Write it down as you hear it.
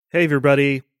Hey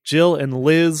everybody, Jill and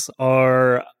Liz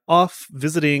are off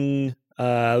visiting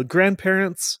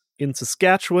grandparents in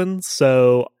Saskatchewan,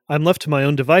 so I'm left to my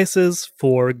own devices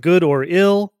for good or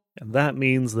ill, and that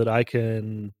means that I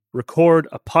can record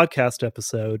a podcast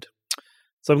episode.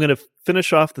 So I'm going to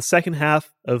finish off the second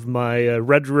half of my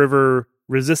Red River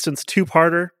Resistance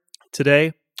two-parter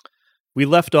today. We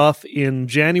left off in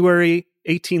January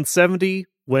 1870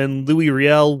 when Louis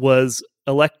Riel was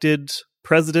elected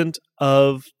president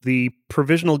of the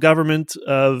provisional government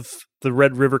of the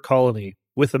Red River Colony,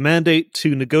 with a mandate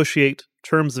to negotiate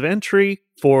terms of entry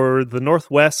for the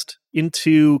Northwest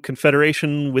into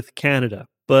Confederation with Canada.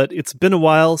 But it's been a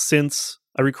while since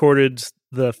I recorded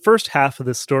the first half of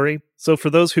this story, so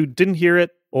for those who didn't hear it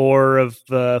or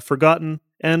have forgotten,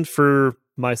 and for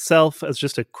myself as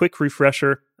just a quick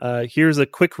refresher, here's a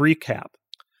quick recap.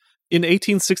 In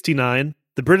 1869,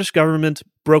 the British government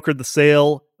brokered the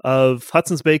sale of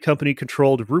Hudson's Bay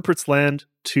Company-controlled Rupert's Land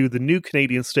to the new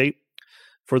Canadian state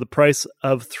for the price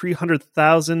of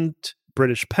 300,000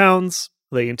 British pounds.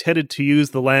 They intended to use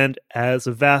the land as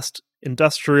a vast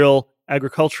industrial,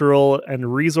 agricultural,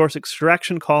 and resource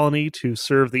extraction colony to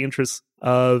serve the interests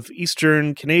of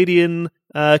Eastern Canadian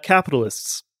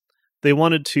capitalists. They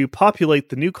wanted to populate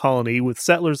the new colony with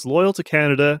settlers loyal to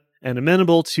Canada and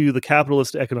amenable to the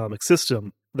capitalist economic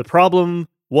system. The problem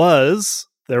was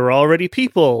there were already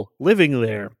people living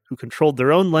there who controlled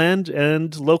their own land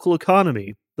and local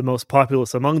economy. The most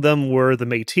populous among them were the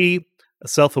Metis, a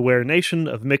self-aware nation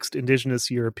of mixed Indigenous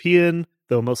European,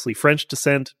 though mostly French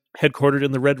descent, headquartered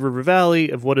in the Red River Valley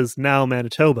of what is now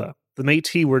Manitoba. The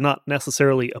Métis were not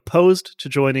necessarily opposed to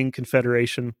joining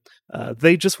Confederation.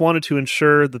 They just wanted to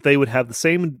ensure that they would have the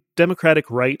same democratic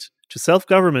right to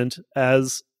self-government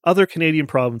as other Canadian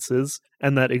provinces,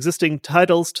 and that existing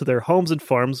titles to their homes and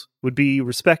farms would be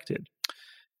respected.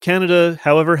 Canada,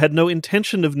 however, had no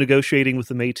intention of negotiating with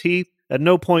the Métis. At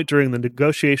no point during the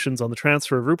negotiations on the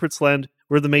transfer of Rupert's Land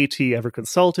were the Métis ever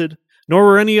consulted, nor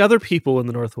were any other people in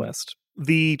the Northwest.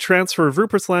 The transfer of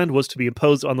Rupert's Land was to be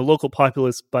imposed on the local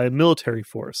populace by a military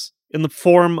force, in the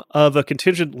form of a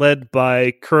contingent led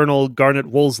by Colonel Garnet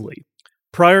Wolesely.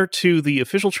 Prior to the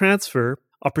official transfer,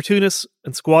 opportunists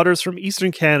and squatters from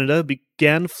eastern Canada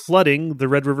began flooding the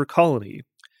Red River Colony.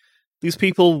 These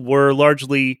people were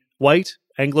largely white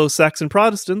Anglo-Saxon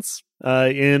Protestants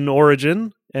in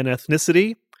origin and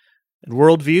ethnicity and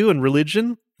worldview and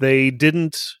religion. They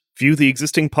didn't view the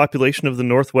existing population of the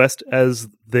Northwest as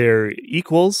their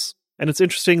equals. And it's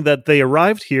interesting that they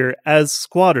arrived here as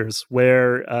squatters,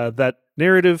 where that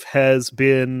narrative has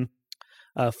been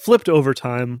flipped over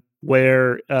time,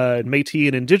 where Métis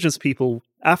and Indigenous people,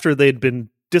 after they'd been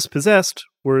dispossessed,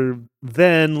 were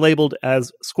then labeled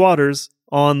as squatters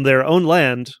on their own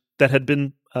land that had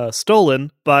been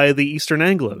stolen by the Eastern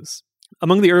Anglos.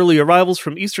 Among the early arrivals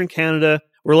from Eastern Canada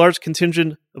were a large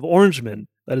contingent of Orangemen,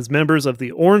 that is, members of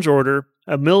the Orange Order,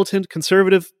 a militant,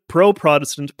 conservative,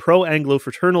 pro-Protestant, pro-Anglo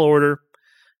fraternal order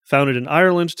founded in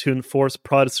Ireland to enforce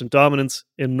Protestant dominance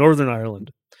in Northern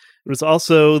Ireland. It was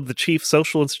also the chief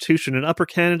social institution in Upper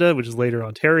Canada, which is later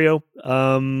Ontario.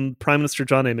 Prime Minister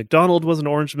John A. Macdonald was an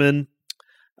Orangeman.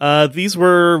 These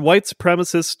were white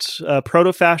supremacist,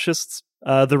 proto-fascists,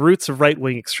 the roots of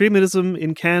right-wing extremism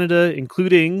in Canada,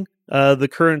 including the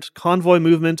current convoy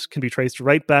movement, can be traced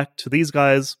right back to these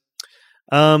guys.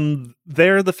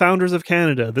 They're the founders of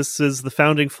Canada. This is the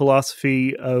founding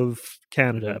philosophy of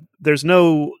Canada. There's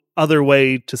no other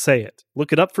way to say it.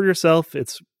 Look it up for yourself.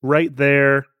 It's right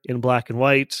there in black and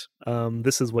white.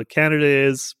 This is what Canada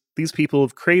is. These people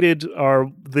have created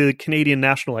the Canadian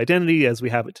national identity as we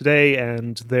have it today,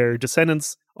 and their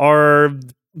descendants are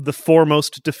the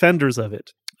foremost defenders of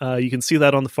it. You can see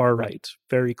that on the far right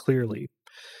very clearly.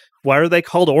 Why are they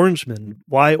called Orangemen?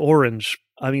 Why orange?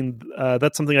 I mean,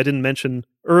 that's something I didn't mention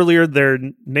earlier. They're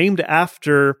named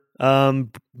after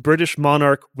British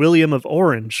monarch William of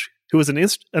Orange, who was an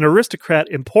aristocrat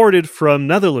imported from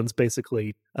Netherlands,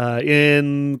 basically,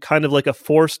 in kind of like a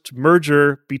forced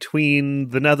merger between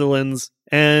the Netherlands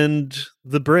and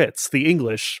the Brits, the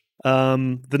English.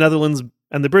 The Netherlands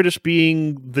and the British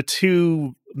being the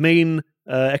two main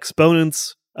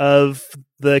exponents of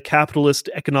the capitalist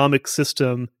economic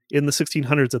system in the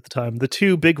 1600s at the time. The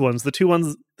two big ones, the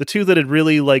two that had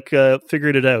really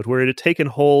figured it out, where it had taken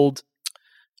hold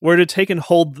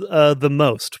the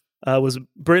most. Was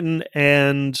Britain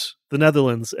and the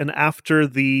Netherlands. And after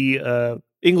the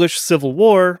English Civil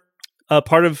War,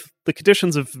 part of the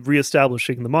conditions of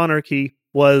reestablishing the monarchy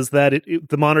was that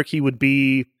the monarchy would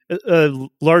be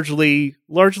largely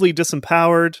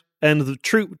disempowered, and the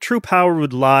true power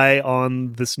would lie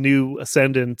on this new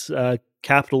ascendant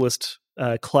capitalist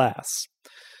class.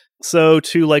 So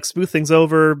to like smooth things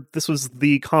over, this was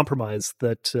the compromise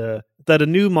that a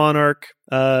new monarch,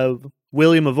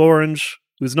 William of Orange,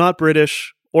 who's not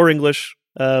British or English,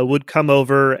 would come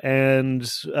over and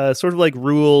sort of like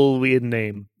rule in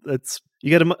name. You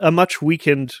get a much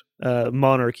weakened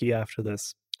monarchy after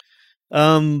this.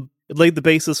 It laid the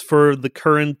basis for the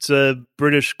current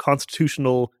British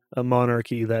constitutional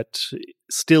monarchy that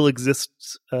still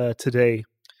exists today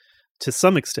to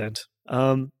some extent.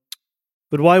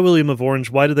 But why William of Orange?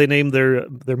 Why did they name their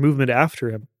movement after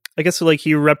him? I guess like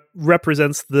he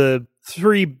represents the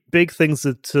three big things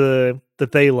that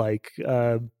they like: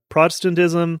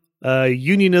 Protestantism,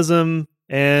 unionism,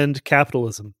 and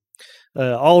capitalism,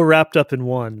 all wrapped up in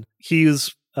one.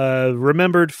 He's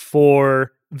remembered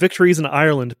for victories in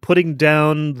Ireland, putting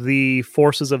down the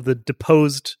forces of the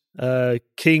deposed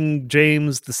King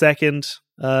James II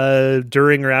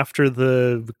during or after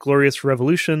the Glorious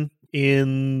Revolution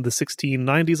in the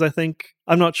 1690s, I think.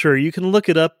 I'm not sure. You can look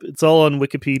it up. It's all on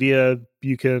Wikipedia.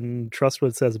 You can trust what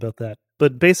it says about that.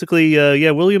 But basically,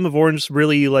 William of Orange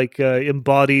really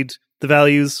embodied the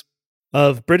values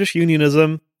of British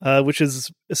unionism, which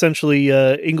is essentially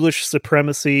English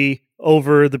supremacy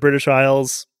over the British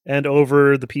Isles and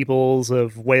over the peoples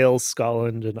of Wales,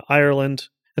 Scotland, and Ireland,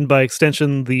 and by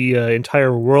extension, the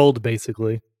entire world,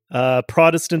 basically.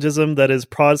 Protestantism, that is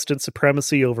Protestant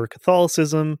supremacy over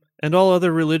Catholicism and all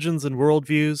other religions and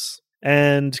worldviews,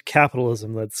 and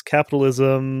capitalism, that's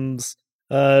capitalism's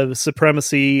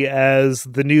supremacy as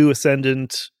the new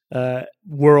ascendant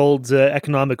world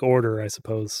economic order, I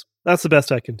suppose. That's the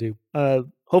best I can do.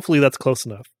 Hopefully that's close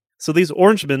enough. So these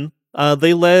Orangemen,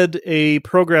 they led a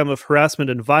program of harassment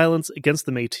and violence against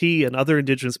the Metis and other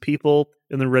Indigenous people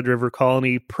in the Red River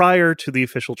Colony prior to the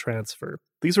official transfer.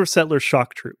 These were settler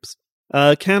shock troops.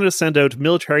 Canada sent out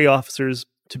military officers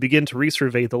to begin to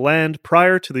resurvey the land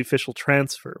prior to the official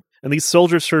transfer, and these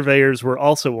soldier surveyors were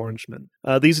also Orangemen.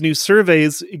 These new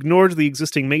surveys ignored the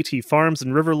existing Métis farms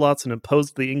and river lots and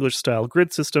imposed the English-style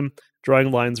grid system,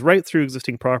 drawing lines right through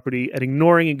existing property and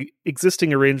ignoring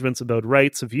existing arrangements about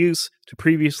rights of use to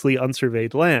previously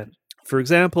unsurveyed land. For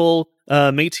example,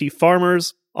 Métis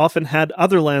farmers often had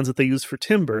other lands that they used for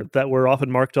timber that were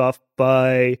often marked off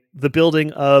by the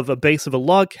building of a base of a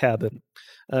log cabin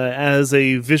as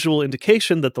a visual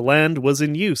indication that the land was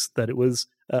in use, that it was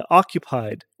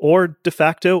occupied or de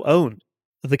facto owned.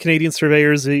 The Canadian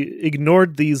surveyors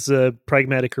ignored these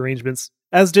pragmatic arrangements,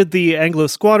 as did the Anglo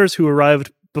squatters who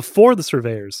arrived before the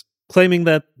surveyors, claiming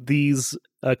that these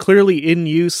clearly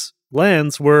in-use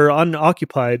lands were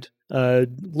unoccupied,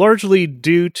 largely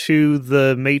due to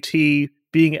the Métis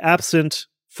being absent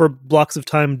for blocks of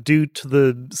time due to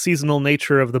the seasonal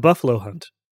nature of the buffalo hunt.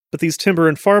 But these timber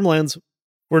and farmlands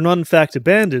were not in fact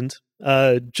abandoned,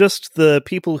 just the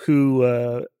people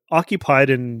who occupied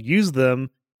and used them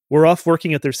were off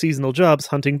working at their seasonal jobs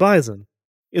hunting bison.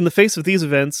 In the face of these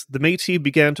events, the Métis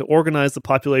began to organize the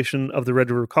population of the Red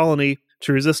River Colony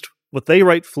to resist what they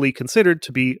rightfully considered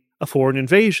to be a foreign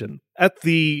invasion. At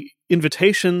the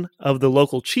invitation of the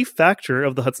local chief factor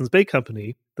of the Hudson's Bay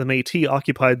Company, the Métis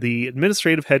occupied the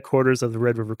administrative headquarters of the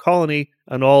Red River Colony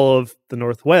and all of the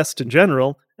Northwest in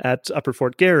general at Upper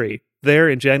Fort Garry. There,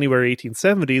 in January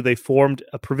 1870, they formed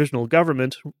a provisional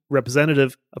government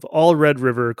representative of all Red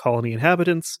River Colony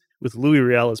inhabitants, with Louis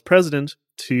Riel as president,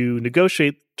 to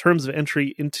negotiate terms of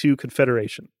entry into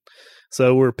Confederation.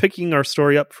 So we're picking our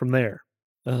story up from there.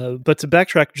 But to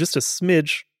backtrack just a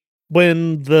smidge,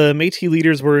 when the Métis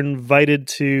leaders were invited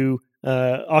to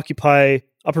occupy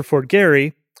Upper Fort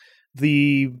Garry,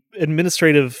 the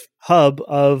administrative hub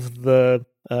of the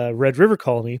Red River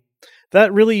Colony,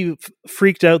 that really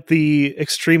freaked out the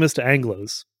extremist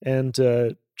Anglos. And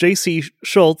J.C.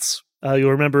 Schultz,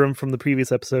 you'll remember him from the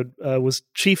previous episode, was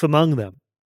chief among them.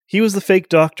 He was the fake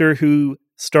doctor who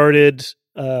started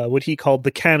what he called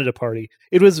the Canada Party.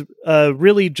 It was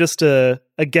really just a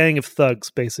gang of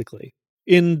thugs, basically.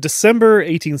 In December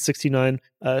 1869,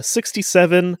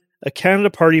 67 Canada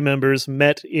Party members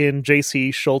met in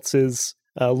J.C. Schultz's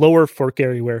Lower Fort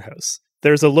Garry warehouse.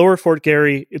 There's a Lower Fort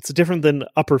Garry. It's different than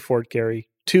Upper Fort Garry.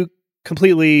 Two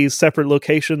completely separate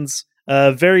locations,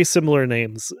 very similar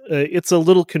names. It's a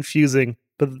little confusing,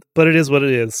 but it is what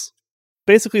it is.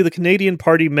 Basically, the Canadian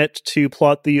Party met to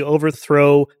plot the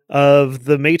overthrow of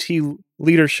the Métis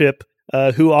leadership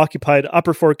who occupied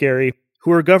Upper Fort Garry,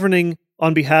 who were governing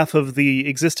on behalf of the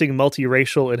existing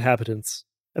multiracial inhabitants.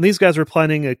 And these guys were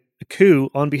planning a coup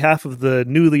on behalf of the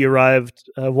newly arrived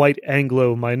white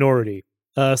Anglo minority.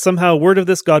 Somehow, word of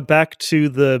this got back to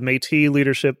the Métis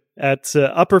leadership at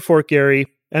Upper Fort Garry,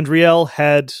 and Riel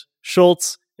had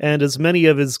Schultz and as many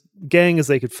of his gang as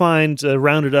they could find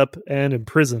rounded up and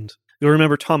imprisoned. You'll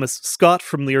remember Thomas Scott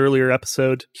from the earlier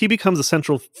episode. He becomes a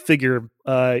central figure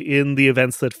in the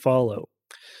events that follow.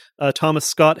 Thomas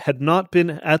Scott had not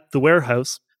been at the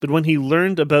warehouse, but when he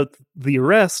learned about the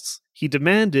arrests, he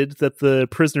demanded that the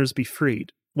prisoners be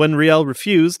freed. When Riel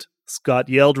refused, Scott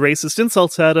yelled racist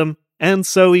insults at him, and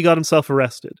so he got himself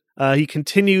arrested. He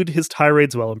continued his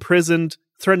tirades while imprisoned,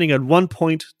 threatening at one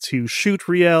point to shoot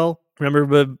Riel.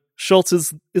 Remember, Schultz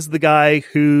is the guy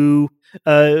who...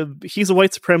 he's a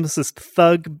white supremacist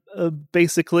thug,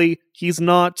 basically. He's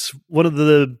not one of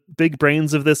the big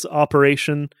brains of this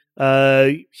operation.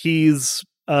 He's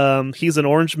an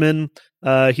Orangeman.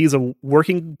 He's a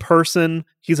working person.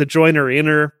 He's a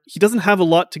joiner-inner. He doesn't have a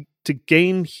lot to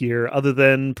gain here other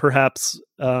than perhaps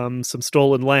some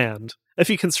stolen land, if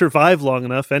he can survive long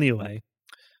enough anyway.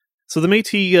 So the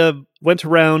Métis went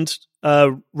around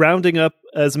rounding up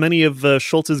as many of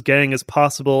Schultz's gang as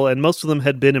possible, and most of them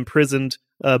had been imprisoned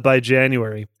by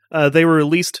January. They were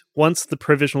released once the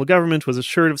provisional government was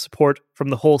assured of support from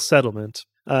the whole settlement.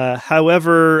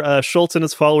 However, Schultz and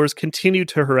his followers continued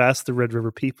to harass the Red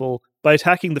River people. By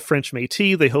attacking the French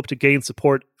Métis, they hoped to gain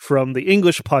support from the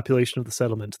English population of the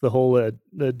settlement. The whole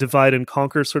divide and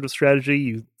conquer sort of strategy,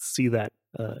 you see that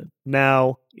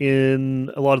now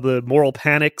in a lot of the moral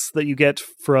panics that you get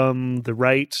from the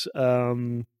right.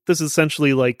 This is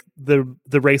essentially like the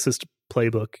racist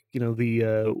playbook,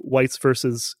 the whites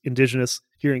versus indigenous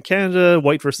here in Canada,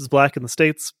 white versus black in the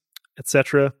States,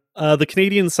 etc. The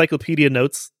Canadian Encyclopedia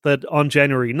notes that on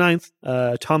January 9th,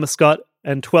 Thomas Scott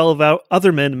and 12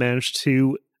 other men managed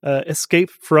to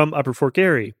escape from Upper Fort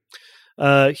Garry.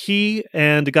 He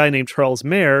and a guy named Charles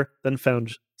Mair then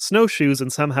found snowshoes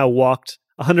and somehow walked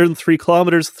 103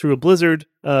 kilometers through a blizzard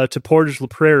to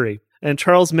Portage-la-Prairie. And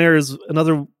Charles Mair is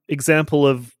another example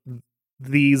of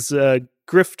these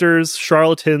grifters,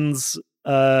 charlatans,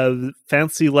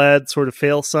 fancy lad sort of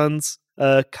fail sons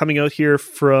coming out here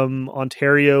from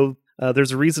Ontario.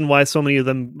 There's a reason why so many of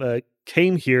them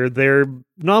came here. They're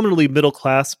nominally middle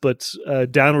class, but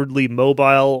downwardly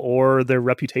mobile, or their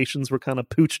reputations were kind of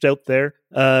pooched out there.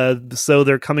 So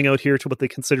they're coming out here to what they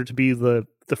consider to be the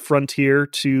frontier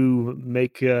to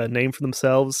make a name for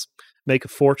themselves, make a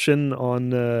fortune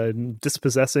on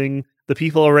dispossessing the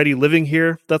people already living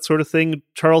here, that sort of thing.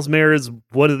 Charles Mair is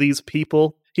one of these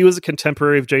people. He was a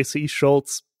contemporary of J.C.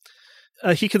 Schultz.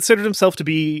 He considered himself to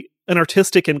be an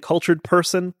artistic and cultured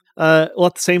person. Well,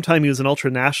 at the same time, he was an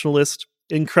ultra-nationalist,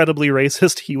 incredibly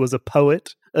racist. He was a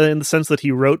poet in the sense that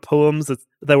he wrote poems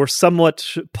that were somewhat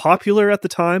popular at the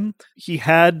time. He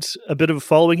had a bit of a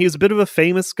following. He was a bit of a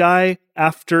famous guy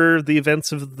after the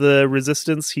events of the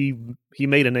resistance. He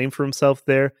made a name for himself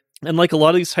there. And like a lot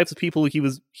of these types of people, he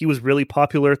was really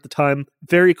popular at the time,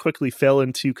 very quickly fell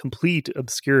into complete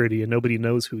obscurity, and nobody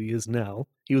knows who he is now.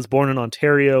 He was born in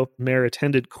Ontario. Mair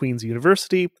attended Queen's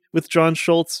University with John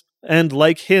Schultz, and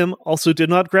like him, also did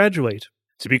not graduate.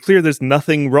 To be clear, there's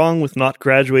nothing wrong with not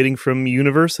graduating from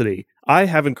university. I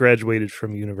haven't graduated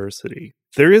from university.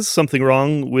 There is something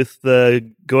wrong with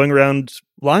going around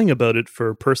lying about it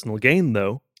for personal gain,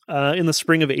 though. In the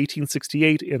spring of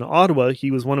 1868 in Ottawa, he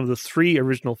was one of the 3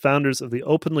 original founders of the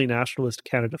openly nationalist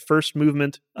Canada First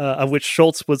movement, of which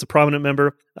Schultz was a prominent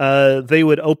member. They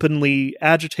would openly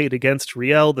agitate against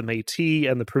Riel, the Métis,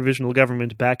 and the provisional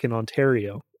government back in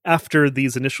Ontario after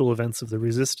these initial events of the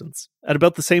resistance. At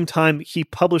about the same time, he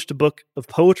published a book of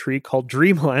poetry called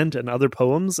Dreamland and Other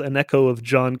Poems, an echo of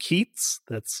John Keats.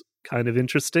 That's kind of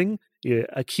interesting.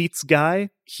 A Keats guy.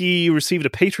 He received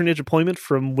a patronage appointment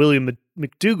from William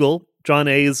McDougall, John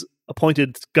A.'s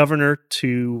appointed governor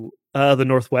to the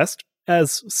Northwest,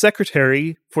 as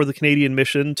secretary for the Canadian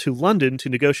mission to London to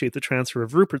negotiate the transfer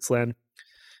of Rupert's Land.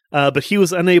 But he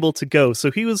was unable to go,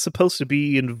 so he was supposed to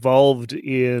be involved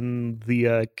in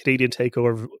the Canadian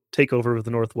takeover of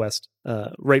the Northwest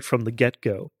right from the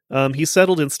get-go. He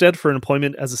settled instead for an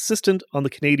appointment as assistant on the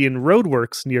Canadian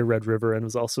roadworks near Red River and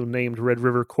was also named Red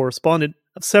River correspondent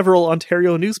of several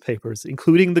Ontario newspapers,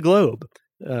 including The Globe,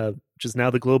 which is now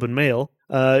the Globe and Mail.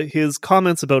 His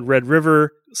comments about Red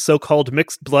River, so-called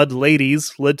mixed-blood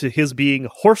ladies, led to his being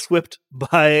horsewhipped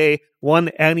by one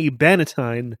Annie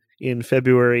Bannatyne in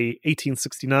February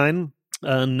 1869.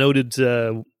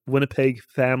 Noted Winnipeg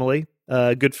family.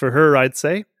 Good for her, I'd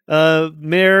say.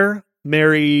 Mair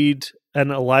married an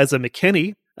Eliza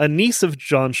McKenney, a niece of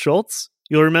John Schultz.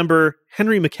 You'll remember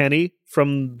Henry McKenney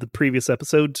from the previous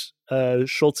episode,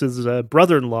 Schultz's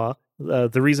brother-in-law.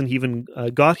 The reason he even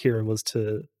got here was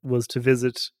to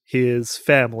visit his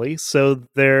family. So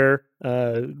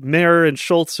Mair and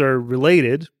Schultz are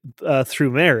related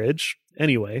through marriage.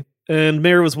 Anyway, And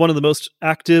Mair was one of the most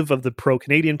active of the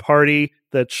pro-Canadian party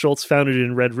that Schultz founded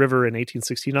in Red River in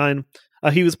 1869.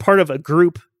 He was part of a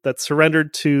group that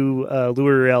surrendered to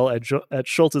Louis Riel at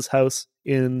Schultz's house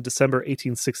in December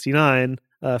 1869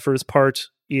 for his part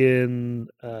in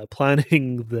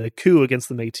planning the coup against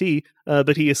the Metis,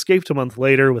 but he escaped a month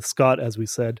later with Scott, as we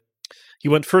said. He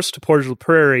went first to Portage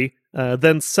Prairie,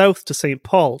 then south to St.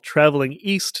 Paul, traveling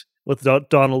east with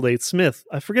Donald A. Smith.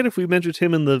 I forget if we mentioned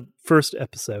him in the first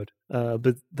episode,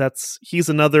 but he's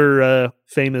another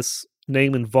famous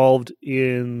name involved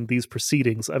in these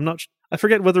proceedings. I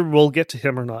forget whether we'll get to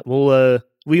him or not.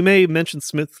 We may mention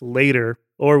Smith later,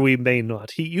 or we may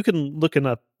not. You can look him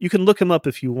up. You can look him up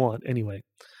if you want. Anyway,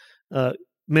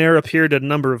 Mair appeared at a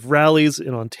number of rallies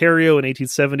in Ontario in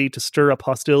 1870 to stir up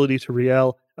hostility to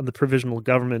Riel and the provisional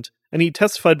government, and he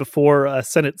testified before a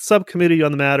Senate subcommittee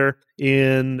on the matter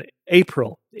in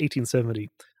April 1870.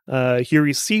 He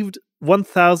received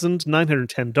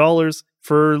 $1,910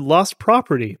 for lost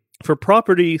property. For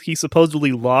property he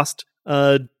supposedly lost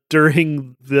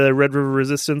during the Red River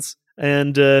Resistance,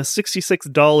 and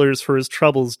 $66 for his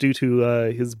troubles due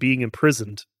to his being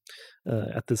imprisoned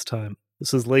at this time.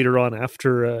 This is later on,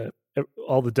 after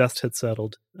all the dust had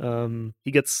settled.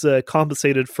 He gets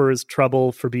compensated for his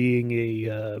trouble for being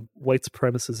a white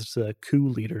supremacist coup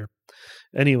leader.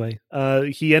 Anyway,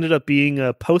 he ended up being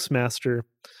a postmaster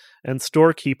and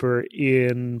storekeeper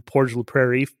in Portage la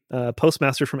Prairie,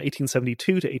 postmaster from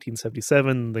 1872 to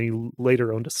 1877. They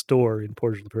later owned a store in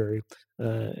Portage la Prairie.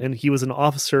 And he was an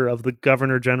officer of the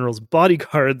Governor General's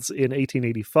bodyguards in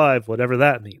 1885, whatever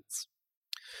that means.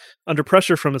 Under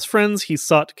pressure from his friends, he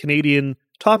sought Canadian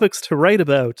topics to write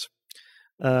about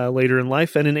later in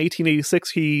life, and in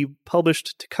 1886 he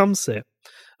published Tecumseh,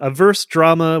 a verse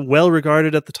drama well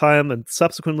regarded at the time, and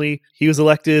subsequently he was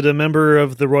elected a member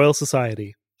of the Royal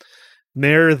Society.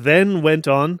 Mair then went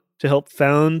on to help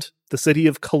found the city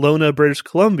of Kelowna, British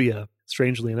Columbia,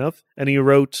 strangely enough, and he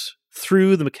wrote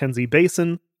Through the Mackenzie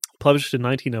Basin, published in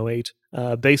 1908,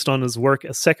 based on his work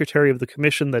as secretary of the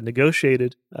commission that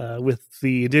negotiated with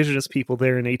the Indigenous people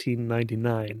there in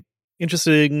 1899.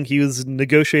 Interesting, he was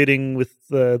negotiating with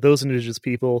those Indigenous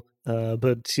people,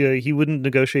 but he wouldn't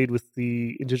negotiate with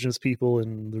the Indigenous people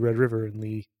in the Red River in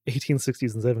the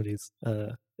 1860s and 70s.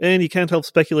 And you can't help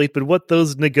speculate, but what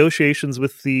those negotiations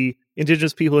with the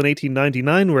Indigenous people in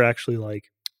 1899 were actually like,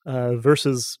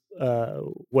 versus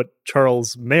what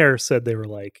Charles Mair said they were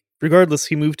like. Regardless,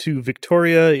 he moved to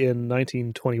Victoria in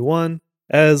 1921,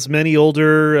 as many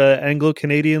older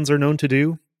Anglo-Canadians are known to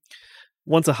do.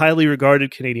 Once a highly regarded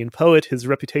Canadian poet, his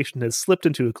reputation has slipped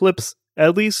into eclipse,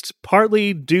 at least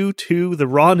partly due to the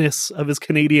rawness of his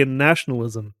Canadian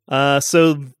nationalism.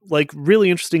 So,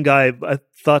 really interesting guy. I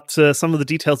thought some of the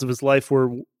details of his life were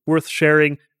worth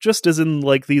sharing, just as in,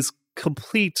 these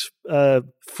complete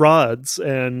frauds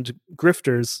and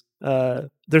grifters.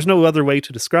 There's no other way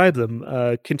to describe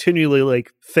them. Continually,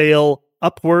 fail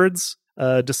upwards,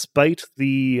 despite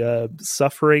the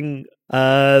suffering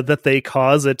that they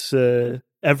cause at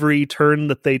every turn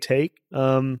that they take.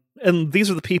 And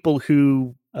these are the people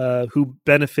who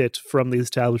benefit from the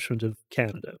establishment of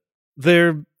Canada.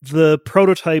 They're the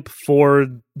prototype for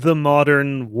the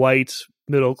modern white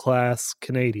middle-class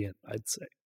Canadian, I'd say.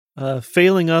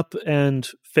 Failing up and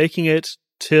faking it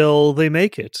till they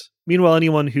make it. Meanwhile,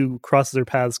 anyone who crosses their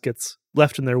paths gets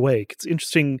left in their wake. It's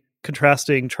interesting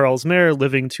contrasting Charles Mair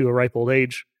living to a ripe old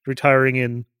age, retiring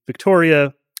in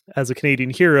Victoria as a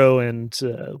Canadian hero, and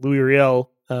Louis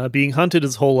Riel being hunted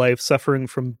his whole life, suffering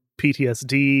from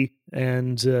PTSD,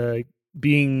 and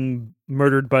being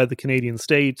murdered by the Canadian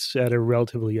state at a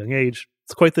relatively young age.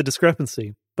 It's quite the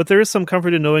discrepancy. But there is some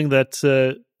comfort in knowing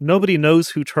that nobody knows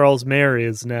who Charles Mair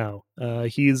is now.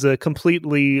 He's a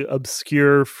completely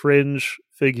obscure fringe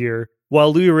figure,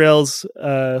 while Louis Riel's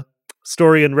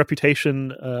story and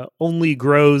reputation only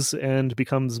grows and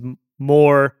becomes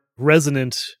more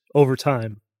resonant over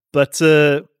time. But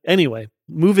anyway,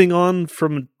 moving on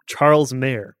from Charles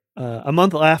Mair, a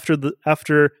month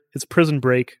after his prison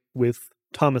break with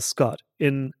Thomas Scott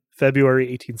in February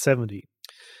 1870.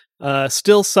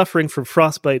 Still suffering from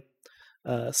frostbite,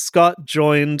 Scott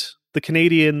joined the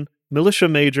Canadian militia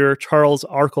major Charles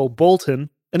Arkell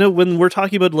Bolton. And when we're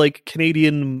talking about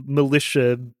Canadian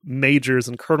militia majors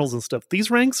and colonels and stuff,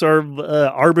 these ranks are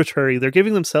arbitrary. They're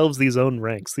giving themselves these own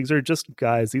ranks. These are just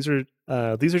guys. These are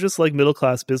just middle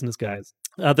class business guys.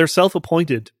 They're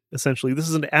self-appointed, essentially. This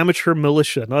is an amateur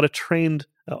militia, not a trained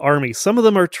army. Some of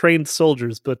them are trained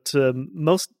soldiers, but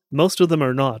most of them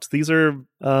are not. These are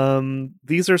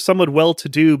somewhat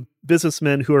well-to-do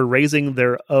businessmen who are raising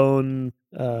their own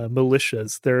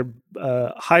militias. They're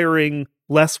hiring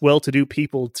less well-to-do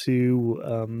people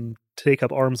to take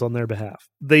up arms on their behalf.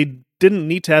 They didn't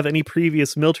need to have any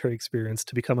previous military experience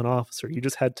to become an officer. You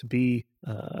just had to be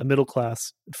a middle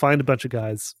class, find a bunch of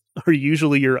guys, or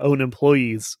usually your own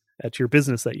employees at your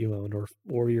business that you own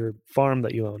or your farm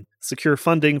that you own. Secure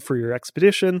funding for your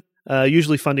expedition.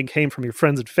 Usually funding came from your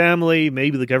friends and family.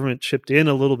 Maybe the government chipped in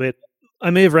a little bit.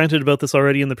 I may have ranted about this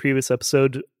already in the previous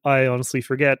episode. I honestly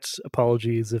forget.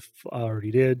 Apologies if I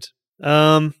already did.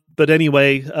 But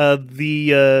anyway,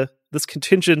 this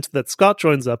contingent that Scott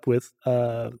joins up with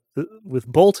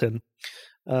Bolton,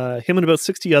 him and about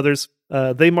 60 others,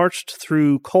 they marched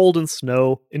through cold and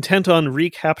snow, intent on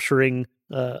recapturing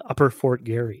Upper Fort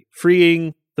Garry,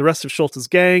 freeing the rest of Schultz's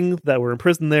gang that were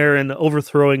imprisoned there and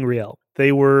overthrowing Riel.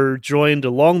 They were joined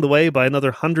along the way by another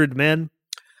 100 men,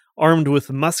 armed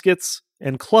with muskets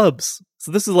and clubs.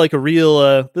 So this is like a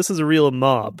real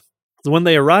mob. So when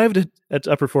they arrived at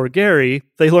Upper Fort Garry,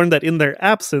 they learned that in their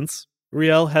absence,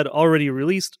 Riel had already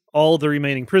released all the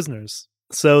remaining prisoners.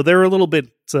 So they were a little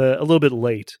bit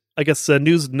late. I guess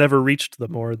news never reached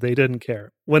them, or they didn't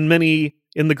care. When many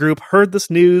in the group heard this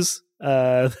news,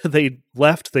 they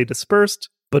left, they dispersed,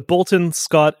 but Bolton,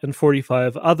 Scott, and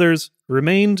 45 others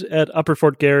remained at Upper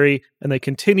Fort Garry, and they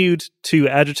continued to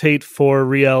agitate for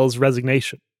Riel's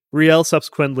resignation. Riel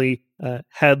subsequently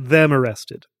had them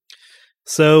arrested.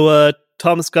 So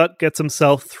Thomas Scott gets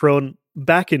himself thrown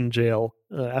back in jail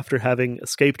after having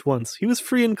escaped once. He was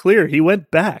free and clear. He went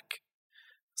back.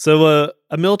 So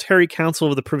a military council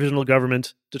of the provisional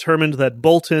government determined that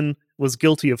Bolton was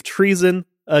guilty of treason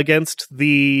against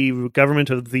the government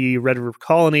of the Red River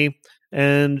Colony,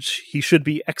 and he should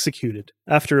be executed.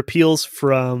 After appeals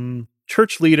from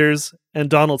church leaders and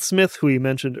Donald Smith, who we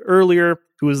mentioned earlier,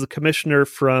 who was the commissioner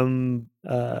from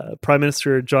Prime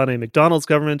Minister John A. Macdonald's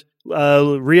government,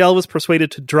 Riel was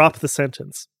persuaded to drop the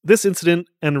sentence. This incident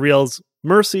and Riel's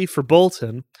mercy for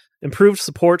Bolton improved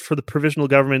support for the provisional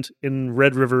government in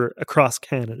Red River across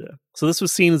Canada. So this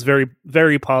was seen as very,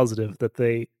 very positive that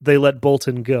they let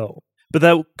Bolton go. But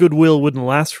that goodwill wouldn't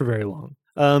last for very long.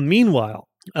 Meanwhile,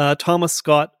 Thomas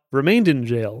Scott remained in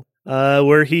jail,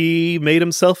 where he made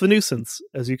himself a nuisance,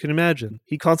 as you can imagine.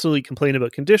 He constantly complained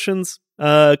about conditions,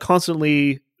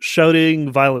 constantly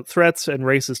shouting violent threats and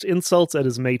racist insults at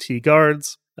his Metis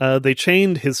guards. They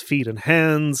chained his feet and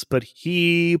hands, but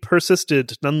he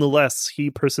persisted. Nonetheless,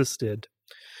 he persisted.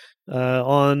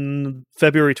 On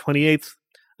February 28th,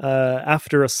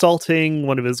 after assaulting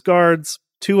one of his guards,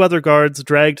 2 other guards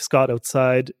dragged Scott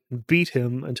outside and beat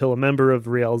him until a member of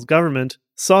Riel's government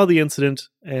saw the incident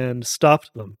and stopped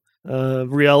them.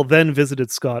 Riel then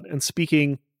visited Scott and,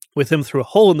 speaking with him through a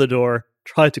hole in the door,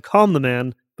 tried to calm the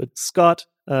man, but Scott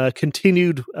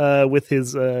continued with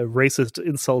his racist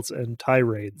insults and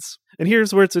tirades. And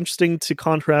here's where it's interesting to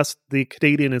contrast the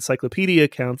Canadian Encyclopedia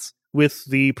accounts with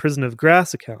the Prison of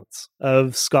Grass accounts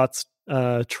of Scott's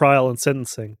trial and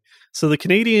sentencing. So the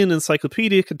Canadian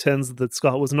Encyclopedia contends that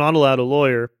Scott was not allowed a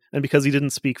lawyer, and because he didn't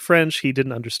speak French, he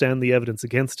didn't understand the evidence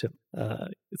against him.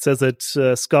 It says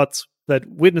that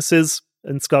witnesses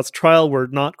in Scott's trial were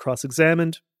not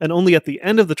cross-examined, and only at the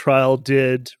end of the trial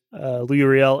did Louis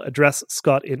Riel address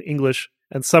Scott in English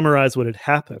and summarize what had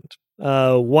happened.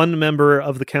 One member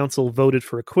of the council voted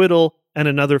for acquittal and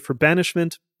another for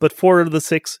banishment, but 4 of the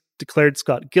 6 declared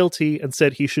Scott guilty and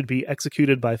said he should be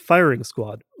executed by firing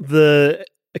squad. The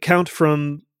account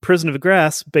from Prison of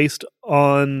Grass, based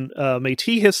on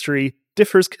Métis history,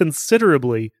 differs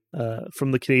considerably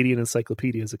from the Canadian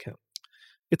Encyclopedia's account.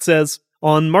 It says,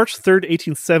 on March 3rd,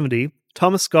 1870,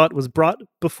 Thomas Scott was brought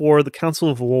before the Council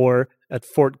of War at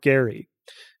Fort Garry.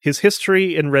 His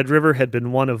history in Red River had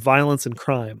been one of violence and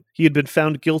crime. He had been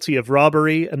found guilty of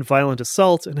robbery and violent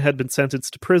assault and had been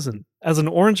sentenced to prison. As an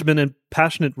Orangeman and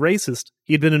passionate racist,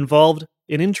 he had been involved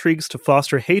in intrigues to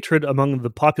foster hatred among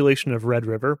the population of Red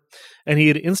River, and he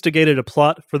had instigated a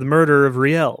plot for the murder of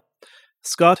Riel.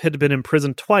 Scott had been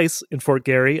imprisoned twice in Fort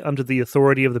Garry under the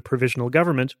authority of the provisional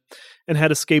government, and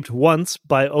had escaped once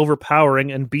by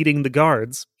overpowering and beating the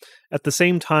guards, at the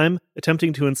same time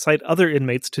attempting to incite other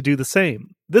inmates to do the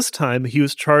same. This time he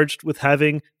was charged with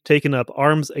having taken up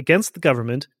arms against the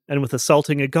government and with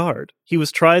assaulting a guard. He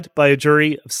was tried by a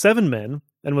jury of 7 men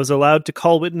and was allowed to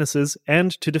call witnesses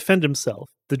and to defend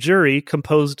himself. The jury,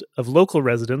 composed of local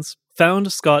residents,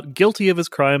 found Scott guilty of his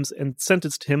crimes and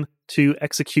sentenced him to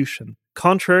execution.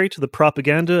 Contrary to the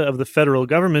propaganda of the federal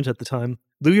government at the time,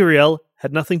 Louis Riel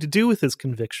had nothing to do with his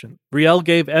conviction. Riel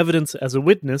gave evidence as a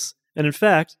witness and, in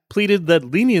fact, pleaded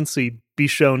that leniency be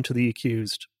shown to the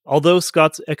accused. Although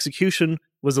Scott's execution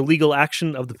was a legal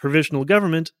action of the provisional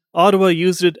government, Ottawa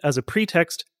used it as a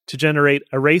pretext to generate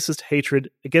a racist hatred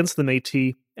against the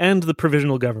Métis and the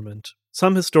provisional government.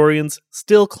 Some historians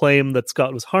still claim that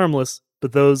Scott was harmless,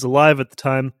 but those alive at the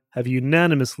time have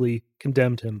unanimously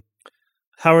condemned him.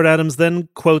 Howard Adams then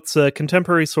quotes a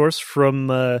contemporary source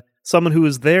from someone who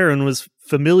was there and was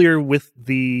familiar with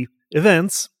the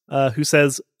events, who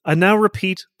says, "I now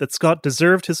repeat that Scott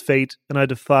deserved his fate, and I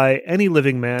defy any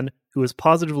living man who has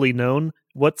positively known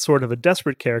what sort of a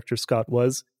desperate character Scott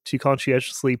was to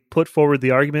conscientiously put forward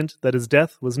the argument that his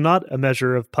death was not a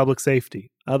measure of public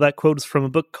safety." That quote is from a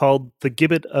book called The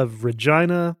Gibbet of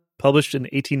Regina, published in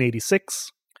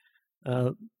 1886.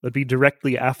 That'd be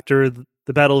directly after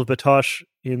the Battle of Batoche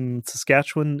in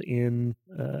Saskatchewan in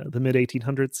the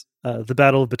mid-1800s. The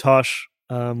Battle of Batoche,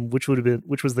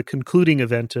 which was the concluding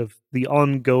event of the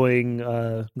ongoing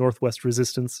Northwest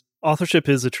resistance. Authorship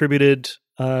is attributed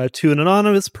to an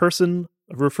anonymous person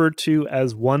referred to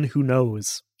as one who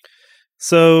knows.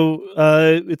 So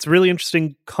it's really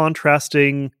interesting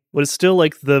contrasting what is still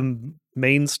like the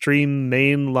mainstream,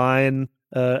 mainline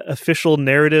official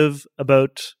narrative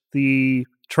about the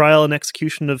trial and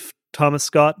execution of Thomas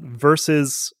Scott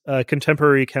versus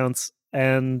contemporary accounts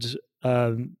and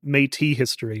Métis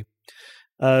history.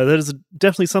 That is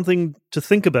definitely something to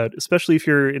think about, especially if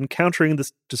you're encountering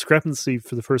this discrepancy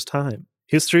for the first time.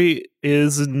 History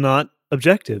is not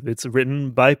objective. It's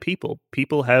written by people.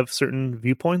 People have certain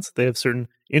viewpoints, they have certain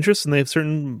interests, and they have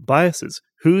certain biases.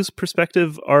 Whose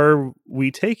perspective are we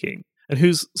taking? And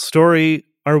whose story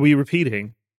are we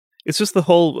repeating? It's just the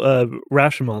whole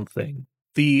Rashomon thing.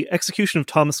 The execution of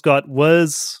Thomas Scott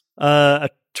was a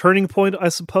turning point, I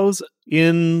suppose,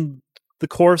 in the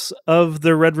course of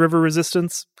the Red River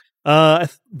Resistance.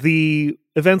 The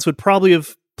events would probably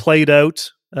have played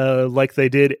out like they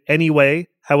did anyway.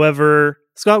 However,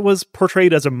 Scott was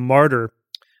portrayed as a martyr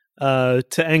to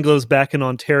Anglos back in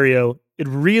Ontario. It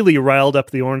really riled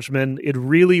up the Orangemen. It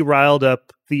really riled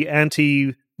up the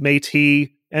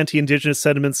anti-Métis, anti-Indigenous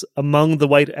sentiments among the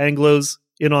white Anglos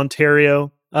in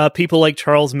Ontario. People like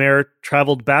Charles Mair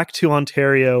traveled back to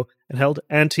Ontario and held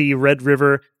anti-Red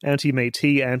River,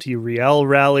 anti-Métis, anti-Riel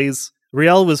rallies.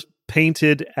 Riel was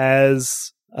painted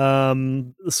as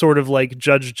sort of like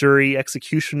judge, jury,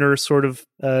 executioner sort of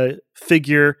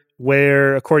figure,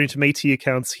 where, according to Métis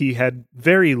accounts, he had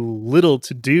very little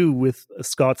to do with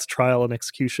Scott's trial and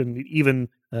execution. He even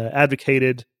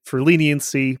advocated for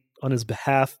leniency on his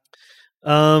behalf.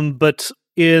 But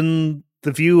in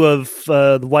the view of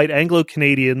the white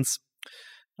Anglo-Canadians,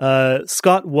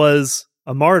 Scott was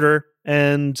a martyr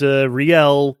and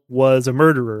Riel was a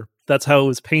murderer. That's how it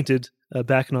was painted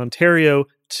back in Ontario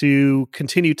to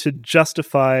continue to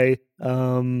justify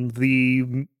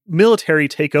the military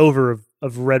takeover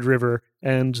of Red River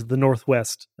and the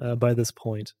Northwest by this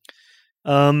point.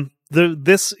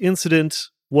 This incident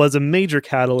was a major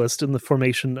catalyst in the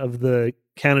formation of the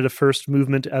Canada First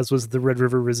movement, as was the Red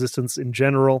River Resistance in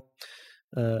general.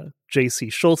 J.C.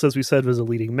 Schultz, as we said, was a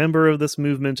leading member of this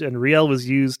movement, and Riel was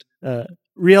used.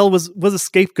 Riel was a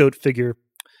scapegoat figure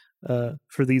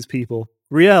for these people.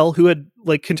 Riel, who had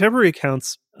like contemporary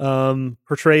accounts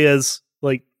portray as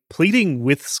like pleading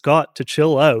with Scott to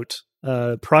chill out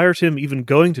prior to him even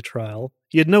going to trial.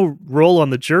 He had no role on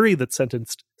the jury that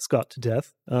sentenced Scott to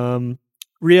death.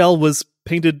 Riel was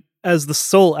painted as the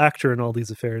sole actor in all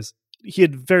these affairs. He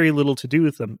had very little to do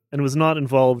with them and was not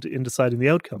involved in deciding the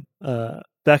outcome.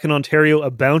 Back in Ontario, a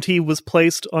bounty was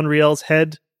placed on Riel's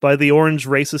head by the Orange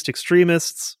racist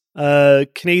extremists.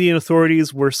 Canadian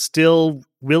authorities were still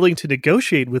willing to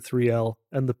negotiate with Riel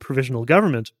and the provisional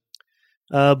government,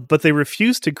 but they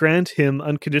refused to grant him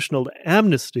unconditional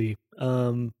amnesty,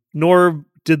 nor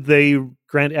did they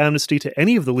grant amnesty to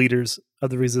any of the leaders of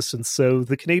the resistance. So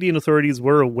the Canadian authorities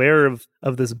were aware of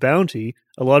this bounty.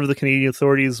 A lot of the Canadian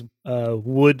authorities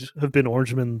would have been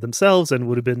Orangemen themselves and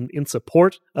would have been in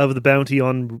support of the bounty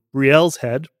on Riel's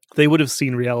head. They would have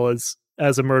seen Riel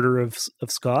as a murderer of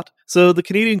Scott. So the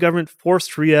Canadian government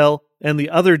forced Riel and the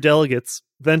other delegates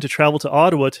then to travel to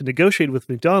Ottawa to negotiate with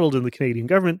MacDonald and the Canadian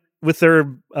government, with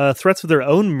their threats of their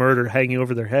own murder hanging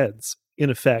over their heads, in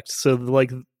effect. So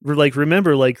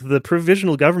remember, the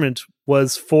provisional government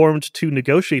was formed to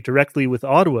negotiate directly with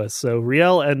Ottawa. So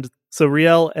Riel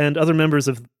and other members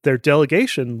of their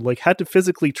delegation had to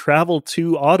physically travel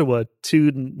to Ottawa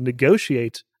to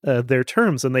negotiate their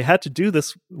terms, and they had to do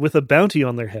this with a bounty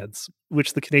on their heads,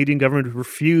 which the Canadian government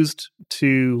refused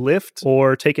to lift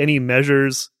or take any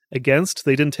measures against.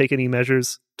 They didn't take any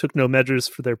measures, took no measures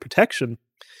for their protection.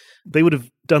 They would have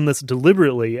done this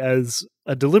deliberately as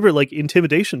a deliberate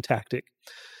intimidation tactic.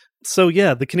 So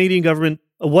yeah, the Canadian government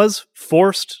was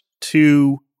forced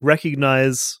to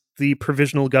recognize the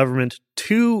provisional government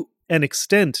to an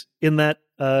extent in that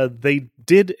they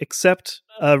did accept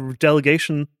a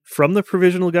delegation from the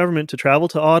provisional government to travel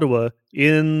to Ottawa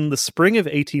in the spring of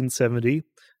 1870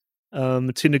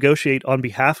 to negotiate on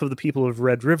behalf of the people of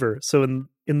Red River. So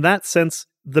in that sense,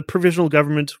 the provisional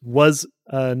government was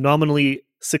nominally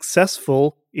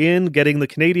successful in getting the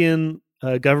Canadian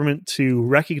government to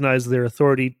recognize their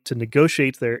authority to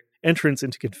negotiate their entrance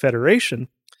into Confederation.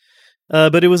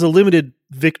 But it was a limited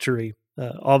victory,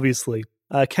 obviously.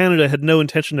 Canada had no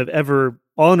intention of ever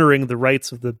honoring the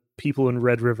rights of the people in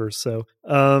Red River. So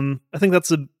I think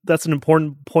that's an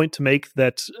important point to make,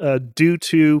 that due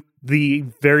to the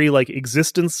very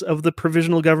existence of the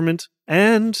provisional government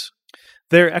and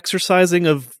their exercising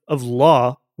of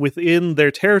law within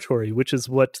their territory, which is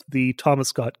what the Thomas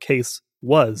Scott case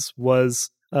was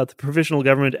the provisional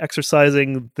government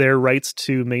exercising their rights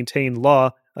to maintain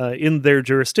law in their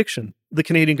jurisdiction. The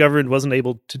Canadian government wasn't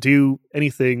able to do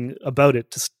anything about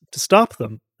it to stop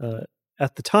them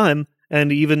at the time,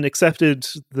 and even accepted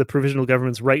the provisional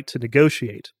government's right to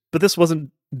negotiate. But this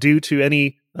wasn't due to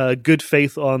any good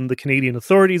faith on the Canadian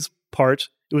authorities' part.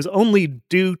 It was only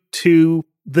due to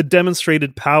the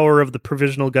demonstrated power of the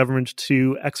provisional government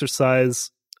to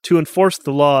enforce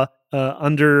the law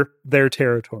under their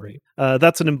territory.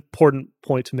 That's an important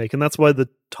point to make, and that's why the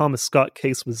Thomas Scott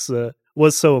case was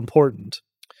so important.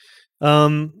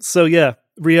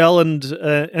 Riel and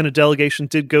a delegation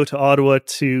did go to Ottawa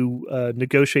to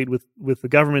negotiate with the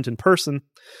government in person,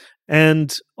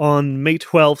 and on May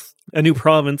 12th, a new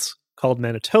province called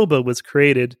Manitoba was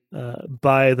created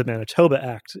by the Manitoba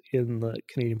Act in the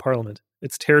Canadian Parliament.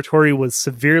 Its territory was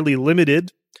severely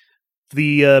limited.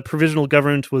 The provisional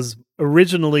government was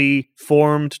originally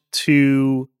formed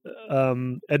to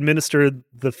administer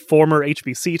the former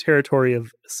HBC territory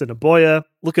of Assiniboia.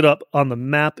 Look it up on the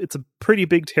map. It's a pretty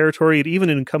big territory. It even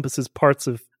encompasses parts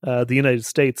of the United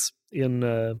States in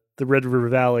the Red River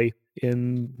Valley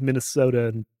in Minnesota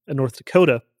and North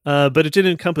Dakota. But it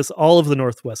didn't encompass all of the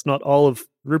Northwest, not all of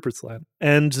Rupert's Land.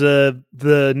 And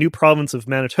the new province of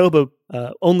Manitoba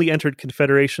only entered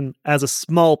Confederation as a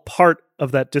small part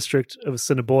of that district of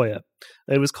Assiniboia.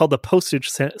 It was called the Postage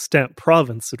Stamp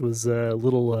Province. It was a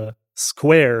little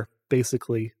square,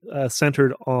 basically,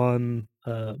 centered on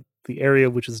the area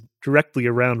which is directly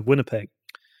around Winnipeg.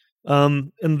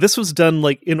 And this was done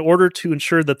in order to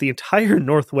ensure that the entire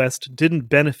Northwest didn't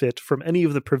benefit from any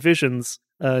of the provisions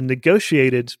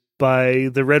negotiated by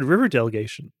the Red River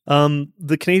delegation.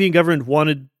 The Canadian government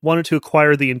wanted to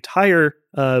acquire the entire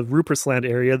Rupert's Land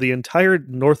area, the entire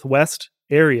Northwest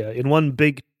area, in one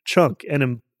big chunk,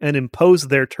 and impose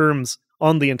their terms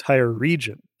on the entire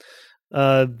region.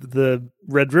 The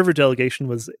Red River delegation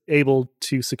was able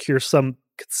to secure some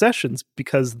concessions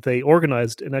because they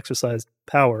organized and exercised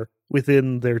power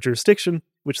within their jurisdiction,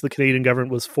 which the Canadian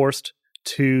government was forced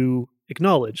to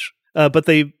acknowledge. But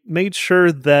they made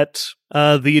sure that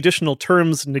the additional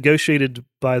terms negotiated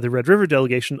by the Red River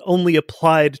delegation only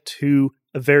applied to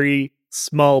a very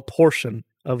small portion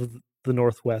of the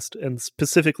Northwest, and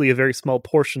specifically a very small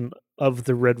portion of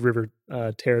the Red River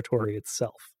territory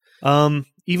itself.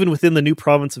 Even within the new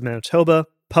province of Manitoba,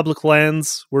 public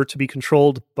lands were to be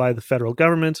controlled by the federal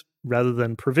government rather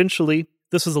than provincially.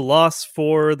 This was a loss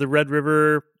for the Red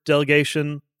River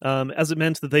delegation, as it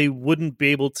meant that they wouldn't be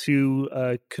able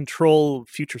to control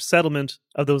future settlement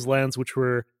of those lands which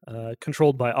were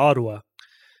controlled by Ottawa.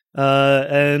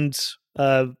 And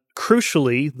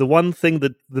crucially, the one thing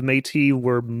that the Métis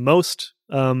were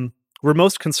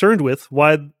most concerned with,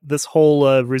 why this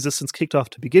whole resistance kicked off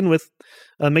to begin with,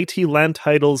 Métis land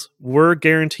titles were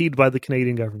guaranteed by the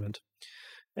Canadian government.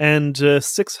 And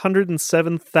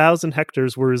 607,000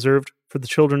 hectares were reserved for the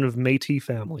children of Métis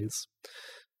families.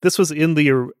 This was in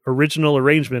the original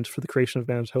arrangement for the creation of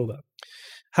Manitoba.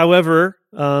 However,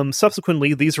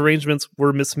 subsequently, these arrangements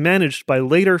were mismanaged by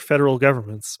later federal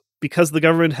governments because the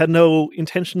government had no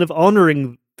intention of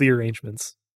honoring the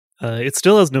arrangements. It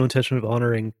still has no intention of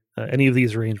honoring any of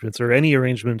these arrangements or any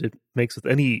arrangement it makes with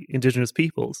any Indigenous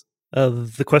peoples.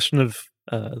 The question of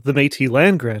the Métis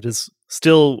land grant is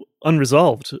still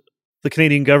unresolved. The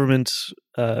Canadian government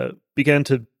began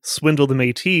to swindle the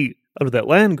Métis out of that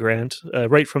land grant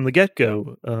right from the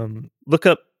get-go. Look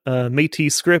up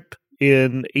Métis scrip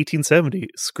in 1870.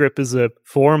 Scrip is a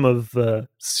form of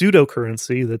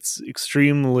pseudo-currency that's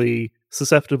extremely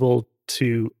susceptible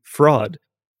to fraud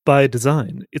by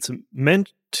design. It's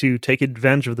meant to take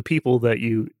advantage of the people that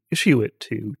you issue it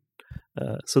to,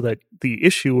 so that the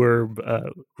issuer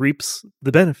reaps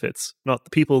the benefits, not the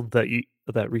people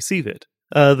that receive it.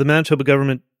 The Manitoba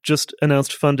government just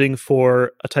announced funding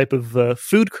for a type of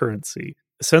food currency.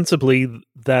 Ostensibly,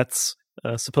 that's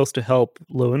supposed to help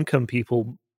low-income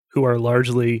people who are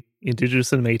largely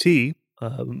Indigenous and Métis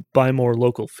buy more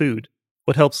local food.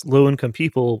 What helps low-income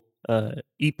people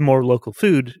eat more local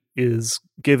food is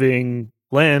giving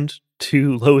land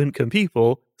to low-income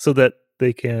people so that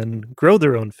they can grow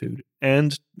their own food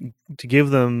and to give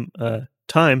them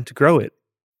time to grow it.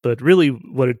 But really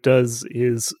what it does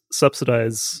is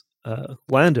subsidize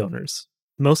landowners,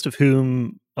 most of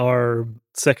whom are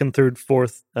second, third,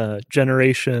 fourth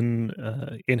generation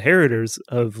inheritors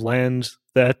of land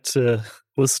that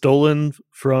was stolen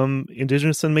from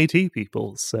Indigenous and Métis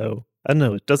people. So, I don't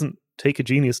know, it doesn't take a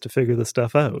genius to figure this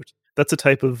stuff out. That's a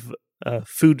type of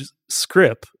food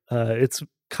script. It's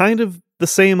kind of the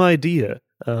same idea.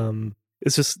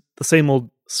 It's just the same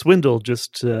old swindle,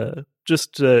 just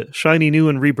shiny new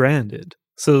and rebranded.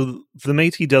 So the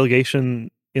Métis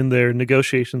delegation in their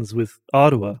negotiations with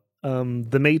Ottawa,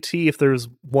 the Métis, if there's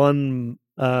one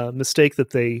mistake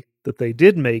that they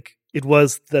did make, it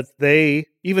was that they,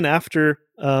 even after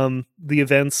the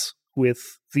events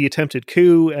with the attempted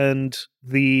coup and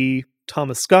the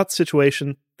Thomas Scott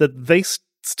situation, that they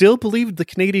still believed the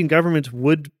Canadian government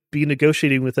would be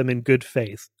negotiating with them in good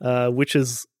faith, which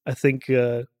is, I think,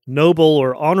 noble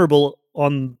or honorable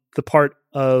on the part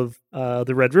of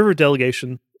the Red River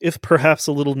delegation, if perhaps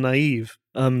a little naive.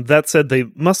 That said, they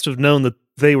must have known that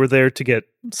they were there to get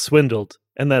swindled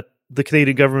and that the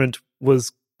Canadian government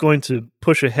was going to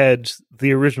push ahead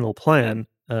the original plan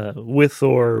with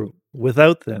or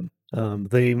without them.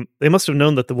 They must have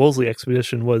known that the Wolesely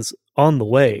expedition was on the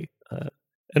way.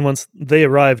 And once they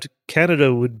arrived,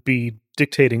 Canada would be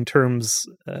dictating terms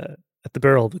at the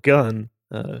barrel of a gun,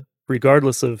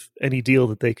 regardless of any deal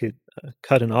that they could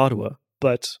cut in Ottawa.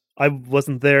 But I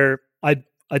wasn't there. I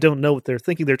don't know what they're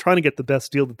thinking. They're trying to get the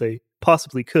best deal that they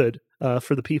possibly could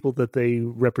for the people that they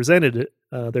represented,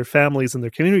 their families and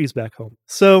their communities back home.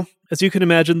 So, as you can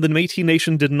imagine, the Métis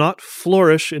Nation did not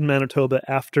flourish in Manitoba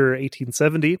after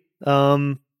 1870.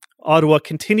 Ottawa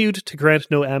continued to grant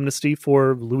no amnesty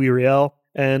for Louis Riel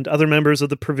and other members of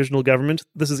the provisional government.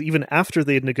 This is even after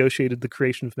they had negotiated the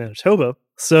creation of Manitoba.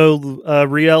 So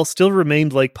Riel still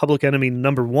remained like public enemy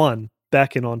number one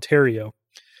back in Ontario.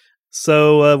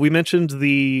 So we mentioned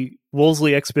the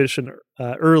Wolesely expedition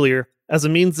earlier as a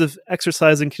means of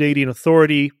exercising Canadian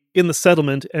authority in the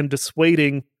settlement and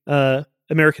dissuading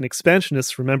American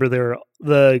expansionists. Remember,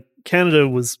 the Canada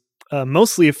was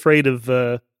mostly afraid of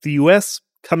the U.S.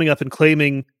 coming up and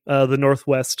claiming the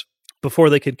Northwest before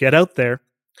they could get out there.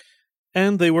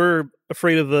 And they were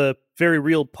afraid of the very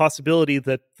real possibility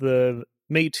that the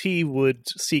Métis would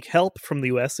seek help from the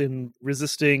U.S. in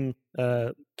resisting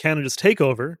Canada's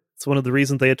takeover. It's one of the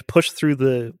reasons they had to push through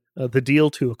the deal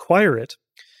to acquire it.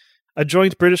 A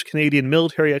joint British-Canadian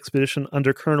military expedition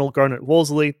under Colonel Garnet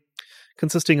Wolesely,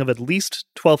 consisting of at least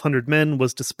 1,200 men,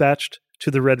 was dispatched to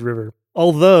the Red River.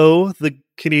 Although the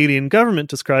Canadian government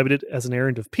described it as an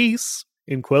errand of peace,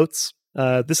 in quotes,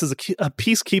 this is a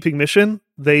peacekeeping mission.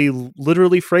 They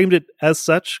literally framed it as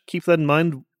such. Keep that in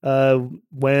mind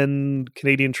when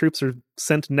Canadian troops are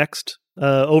sent next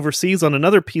overseas on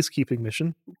another peacekeeping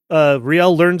mission.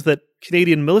 Riel learned that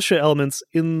Canadian militia elements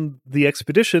in the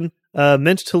expedition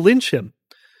meant to lynch him.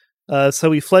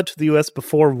 So he fled to the U.S.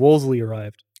 before Wolesely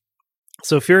arrived.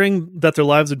 So fearing that their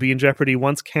lives would be in jeopardy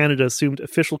once Canada assumed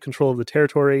official control of the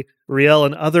territory, Riel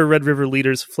and other Red River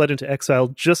leaders fled into exile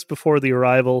just before the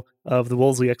arrival of the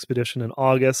Wolesely expedition in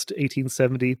August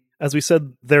 1870. As we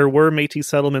said, there were Métis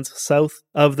settlements south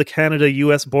of the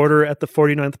Canada-US border at the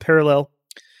 49th parallel.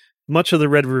 Much of the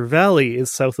Red River Valley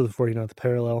is south of the 49th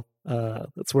parallel.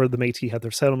 That's where the Métis had their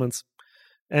settlements.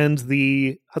 And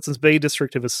the Hudson's Bay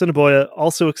district of Assiniboia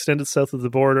also extended south of the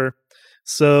border.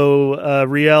 So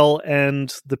Riel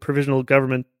and the provisional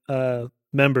government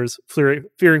members,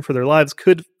 fearing for their lives,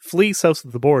 could flee south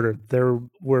of the border. There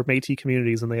were Métis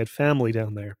communities and they had family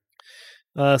down there.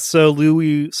 So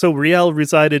Riel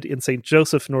resided in St.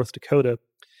 Joseph, North Dakota,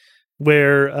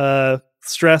 where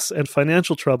stress and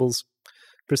financial troubles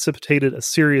precipitated a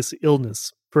serious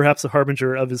illness, perhaps a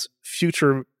harbinger of his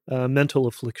future mental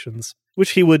afflictions,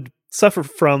 which he would suffer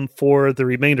from for the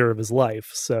remainder of his life.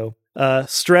 So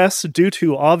stress due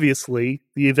to, obviously,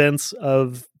 the events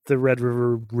of the Red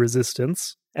River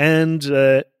Resistance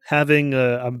and having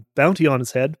a bounty on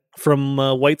his head from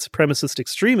white supremacist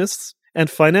extremists, and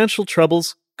financial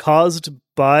troubles caused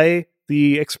by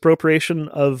the expropriation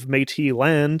of Métis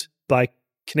land by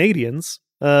Canadians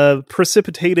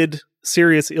precipitated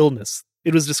serious illness.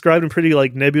 It was described in pretty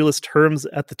nebulous terms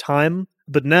at the time,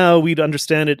 but now we'd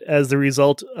understand it as the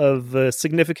result of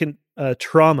significant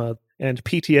trauma and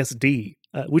PTSD,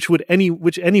 which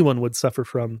anyone would suffer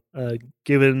from,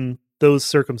 given those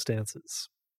circumstances.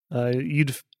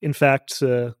 You'd, in fact,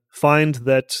 find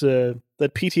that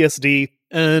PTSD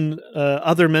and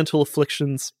other mental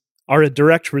afflictions are a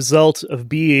direct result of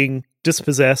being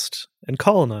dispossessed and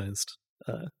colonized,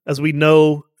 as we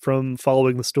know from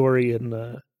following the story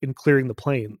in Clearing the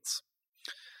Plains.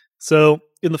 So,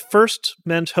 in the first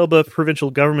Manitoba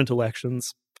provincial government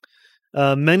elections,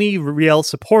 many Riel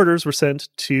supporters were sent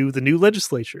to the new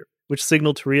legislature, which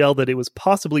signaled to Riel that it was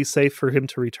possibly safe for him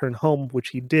to return home, which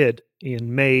he did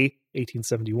in May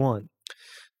 1871.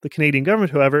 The Canadian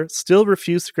government, however, still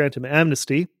refused to grant him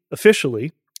amnesty,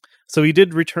 officially, so he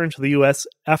did return to the U.S.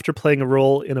 after playing a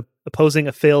role in opposing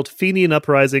a failed Fenian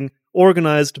uprising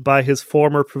organized by his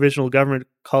former provisional government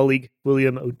colleague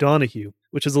William O'Donoghue,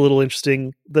 which is a little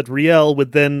interesting that Riel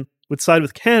would side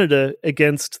with Canada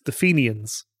against the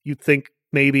Fenians. You'd think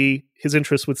maybe his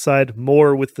interests would side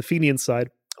more with the Fenian side.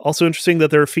 Also interesting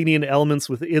that there are Fenian elements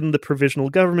within the provisional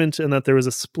government and that there was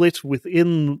a split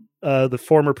within the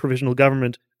former provisional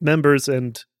government members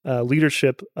and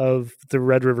leadership of the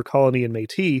Red River Colony in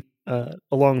Metis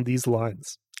along these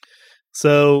lines.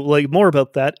 So, more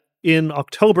about that. In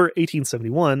October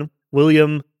 1871,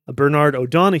 William Bernard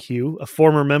O'Donoghue, a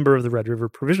former member of the Red River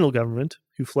Provisional Government,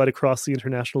 who fled across the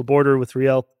international border with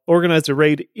Riel, organized a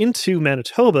raid into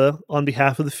Manitoba on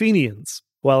behalf of the Fenians.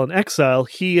 While in exile,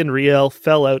 he and Riel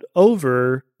fell out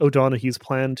over O'Donoghue's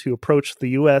plan to approach the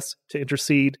U.S. to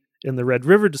intercede in the Red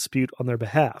River dispute on their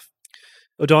behalf.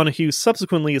 O'Donoghue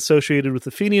subsequently associated with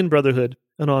the Fenian Brotherhood,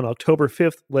 and on October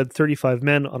 5th led 35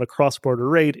 men on a cross-border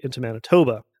raid into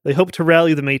Manitoba. They hoped to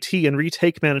rally the Métis and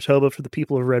retake Manitoba for the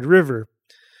people of Red River,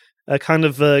 a kind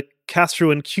of Castro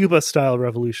and Cuba-style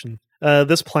revolution.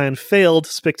 This plan failed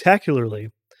spectacularly.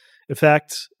 In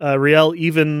fact, Riel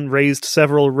even raised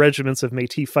several regiments of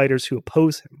Métis fighters who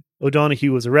oppose him.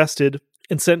 O'Donoghue was arrested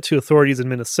and sent to authorities in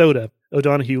Minnesota.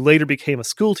 O'Donoghue later became a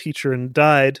school teacher and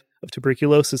died of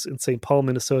tuberculosis in St. Paul,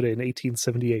 Minnesota in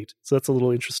 1878. So that's a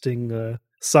little interesting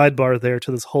sidebar there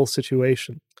to this whole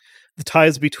situation. The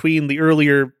ties between the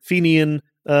earlier Fenian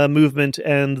movement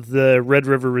and the Red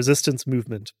River resistance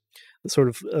movement sort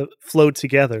of flowed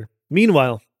together.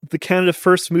 Meanwhile, the Canada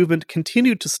First movement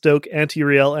continued to stoke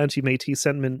anti-Riel, anti-Métis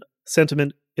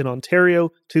sentiment in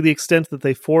Ontario to the extent that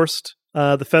they forced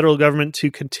the federal government to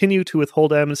continue to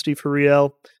withhold amnesty for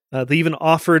Riel. They even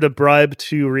offered a bribe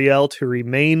to Riel to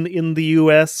remain in the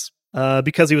U.S.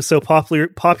 Because he was so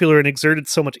popular and exerted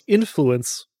so much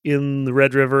influence in the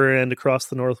Red River and across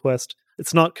the Northwest.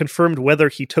 It's not confirmed whether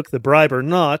he took the bribe or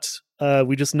not.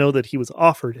 We just know that he was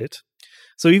offered it.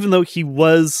 So even though he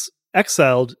was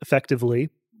exiled effectively,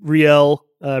 Riel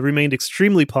remained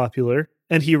extremely popular,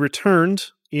 and he returned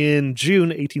in June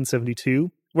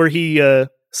 1872, where he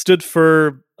stood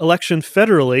for election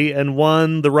federally and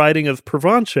won the riding of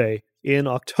Provencher in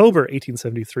October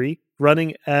 1873,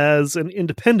 running as an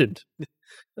independent,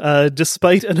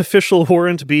 despite an official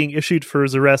warrant being issued for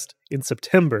his arrest in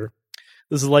September.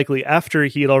 This is likely after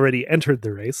he had already entered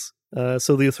the race,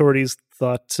 so the authorities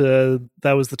thought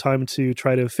that was the time to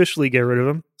try to officially get rid of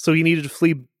him, so he needed to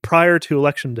flee prior to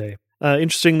Election Day.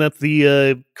 Interesting that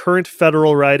the current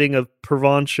federal riding of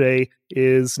Provencher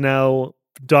is now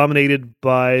dominated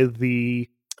by the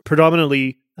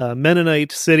predominantly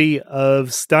Mennonite city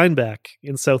of Steinbach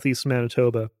in southeast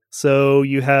Manitoba. So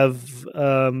you have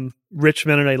rich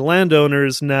Mennonite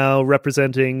landowners now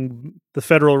representing the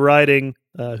federal riding,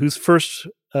 whose first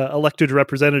elected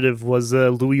representative was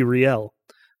Louis Riel.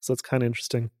 So that's kind of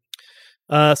interesting.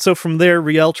 So from there,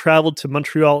 Riel traveled to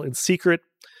Montreal in secret,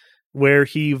 where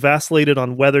he vacillated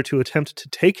on whether to attempt to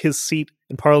take his seat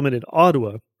in Parliament in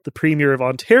Ottawa. The Premier of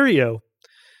Ontario,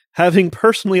 having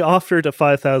personally offered a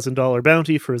 $5,000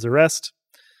 bounty for his arrest.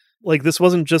 This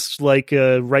wasn't just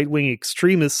right-wing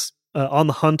extremists on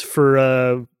the hunt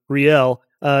for Riel.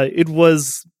 It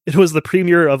was the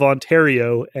Premier of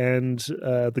Ontario and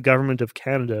the Government of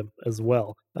Canada as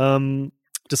well.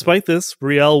 Despite this,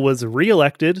 Riel was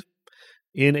re-elected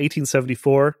in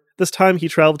 1874. This time he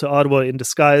traveled to Ottawa in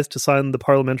disguise to sign the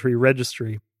parliamentary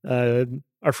registry.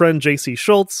 Our friend J.C.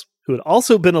 Schultz, who had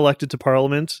also been elected to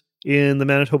Parliament in the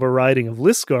Manitoba riding of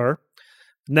Lisgar,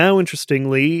 now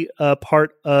interestingly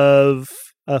part of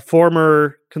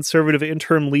former Conservative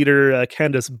interim leader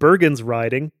Candace Bergen's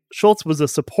riding. Schultz was a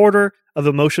supporter of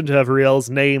a motion to have Riel's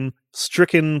name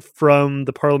stricken from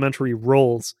the parliamentary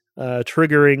rolls,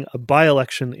 triggering a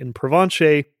by-election in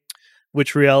Provencher,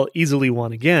 which Riel easily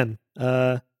won again.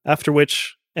 After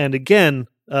which, and again,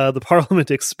 the Parliament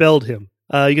expelled him.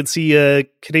 You can see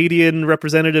Canadian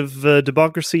representative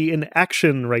democracy in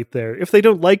action right there. If they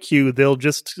don't like you, they'll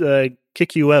just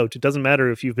kick you out. It doesn't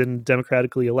matter if you've been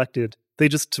democratically elected. they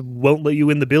just won't let you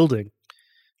in the building.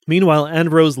 Meanwhile,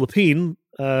 Ambrose Lepine,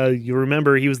 you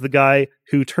remember he was the guy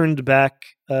who turned back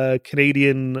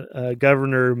Canadian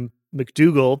Governor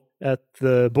McDougall at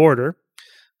the border.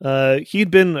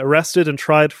 He'd been arrested and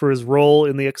tried for his role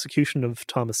in the execution of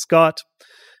Thomas Scott,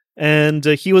 and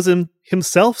he was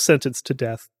himself sentenced to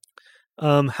death.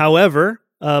 However,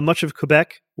 much of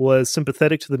Quebec was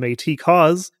sympathetic to the Métis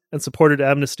cause and supported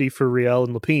amnesty for Riel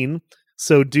and Lepine.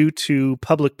 So due to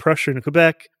public pressure in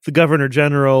Quebec, the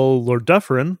Governor-General, Lord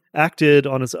Dufferin, acted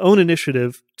on his own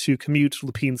initiative to commute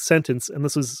Lepine's sentence, and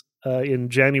this was in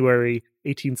January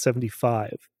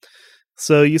 1875.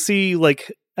 So you see,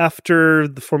 like, after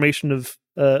the formation of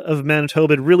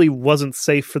Manitoba, it really wasn't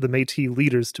safe for the Métis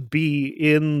leaders to be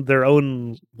in their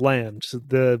own land.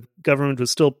 The government was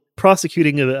still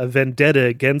prosecuting a vendetta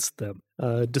against them,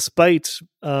 despite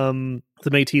the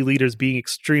Métis leaders being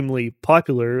extremely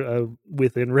popular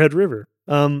within Red River.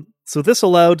 So this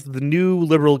allowed the new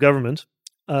Liberal government,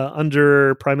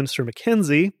 under Prime Minister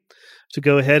Mackenzie, to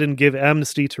go ahead and give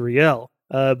amnesty to Riel.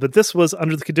 But this was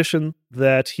under the condition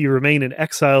that he remain in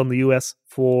exile in the U.S.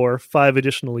 for 5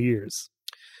 additional years.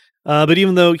 But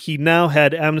even though he now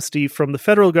had amnesty from the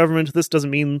federal government, that doesn't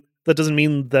mean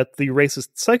that the racist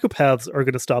psychopaths are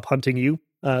going to stop hunting you.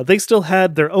 They still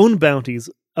had their own bounties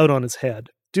out on his head.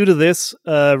 Due to this,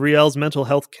 Riel's mental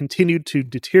health continued to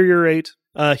deteriorate.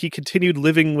 He continued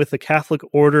living with the Catholic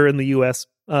order in the U.S.,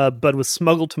 but was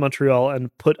smuggled to Montreal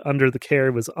and put under the care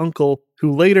of his uncle,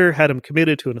 who later had him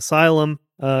committed to an asylum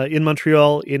in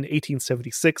Montreal in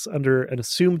 1876 under an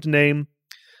assumed name.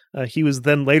 He was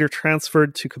then later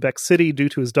transferred to Quebec City due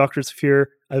to his doctor's fear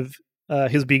of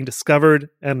his being discovered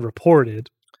and reported.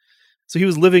 So he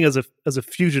was living as a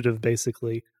fugitive,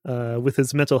 basically, with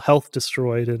his mental health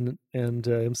destroyed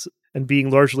and being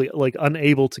largely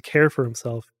unable to care for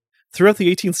himself. Throughout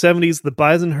the 1870s, the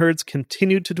bison herds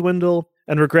continued to dwindle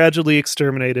and were gradually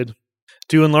exterminated,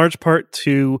 due in large part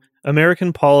to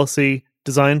American policy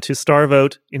designed to starve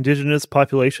out indigenous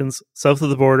populations south of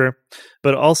the border,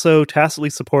 but also tacitly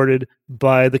supported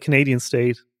by the Canadian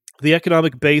state. The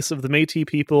economic base of the Métis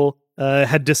people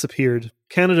had disappeared.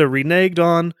 Canada reneged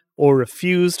on or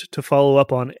refused to follow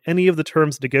up on any of the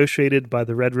terms negotiated by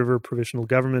the Red River Provisional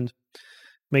Government.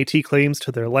 Métis claims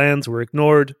to their lands were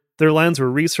ignored. Their lands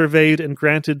were resurveyed and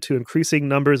granted to increasing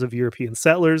numbers of European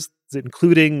settlers,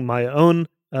 including my own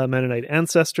Mennonite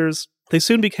ancestors. They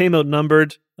soon became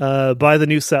outnumbered by the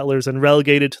new settlers and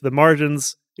relegated to the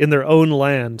margins in their own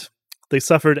land. They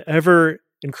suffered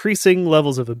ever-increasing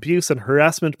levels of abuse and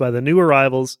harassment by the new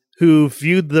arrivals, who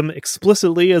viewed them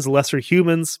explicitly as lesser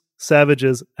humans,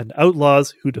 savages, and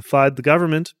outlaws who defied the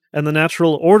government and the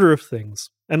natural order of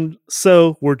things, and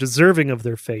so were deserving of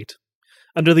their fate.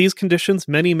 Under these conditions,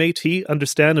 many Métis,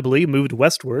 understandably, moved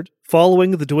westward,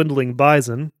 following the dwindling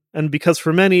bison, and because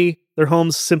for many, their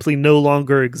homes simply no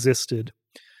longer existed.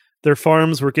 Their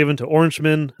farms were given to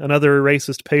Orangemen and other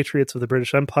racist patriots of the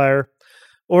British Empire,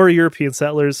 or European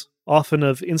settlers, often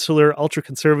of insular,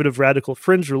 ultra-conservative, radical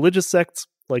fringe religious sects,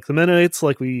 like the Mennonites,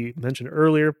 like we mentioned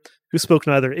earlier, who spoke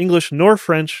neither English nor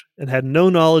French and had no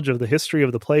knowledge of the history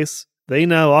of the place they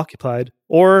now occupied,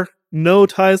 or no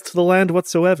ties to the land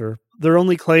whatsoever. Their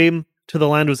only claim to the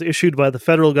land was issued by the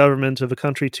federal government of a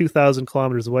country 2,000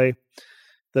 kilometers away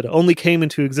that only came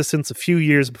into existence a few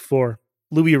years before.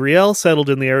 Louis Riel settled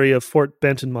in the area of Fort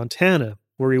Benton, Montana,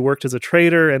 where he worked as a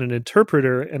trader and an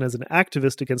interpreter and as an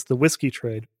activist against the whiskey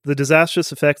trade, the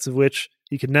disastrous effects of which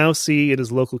he could now see in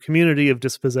his local community of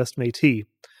dispossessed Métis.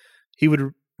 He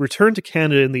would return to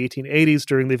Canada in the 1880s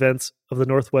during the events of the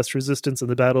Northwest Resistance and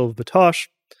the Battle of Batoche,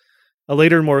 a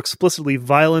later more explicitly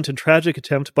violent and tragic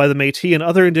attempt by the Métis and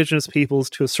other indigenous peoples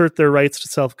to assert their rights to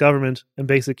self-government and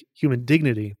basic human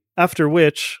dignity, after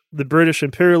which the British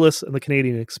imperialists and the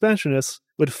Canadian expansionists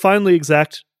would finally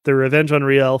exact their revenge on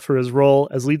Riel for his role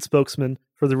as lead spokesman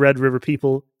for the Red River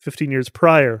people 15 years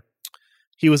prior.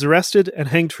 He was arrested and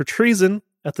hanged for treason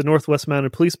at the Northwest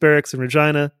Mounted Police Barracks in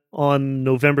Regina on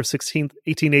November 16,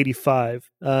 1885.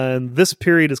 And this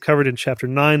period is covered in Chapter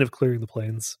 9 of Clearing the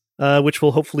Plains, which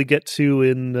we'll hopefully get to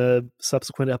in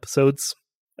subsequent episodes.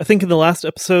 I think in the last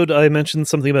episode I mentioned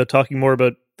something about talking more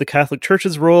about the Catholic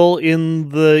Church's role in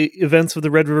the events of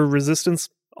the Red River Resistance.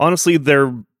 Honestly,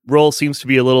 their role seems to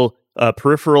be a little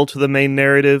peripheral to the main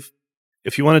narrative.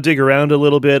 If you want to dig around a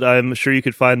little bit, I'm sure you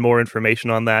could find more information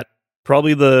on that.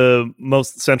 Probably the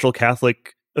most central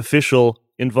Catholic official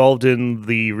involved in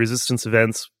the resistance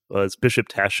events was Bishop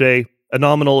Taché, a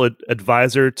nominal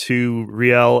advisor to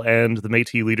Riel and the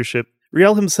Métis leadership.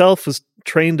 Riel himself was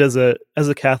trained as a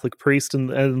Catholic priest, and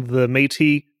the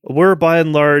Métis were by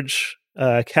and large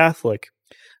Catholic,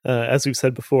 as we've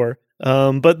said before.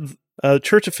 But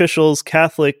church officials,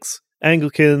 Catholics,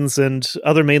 Anglicans, and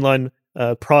other mainline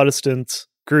Protestant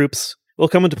groups will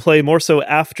come into play more so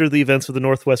after the events of the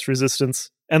Northwest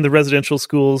Resistance and the residential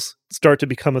schools start to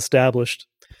become established.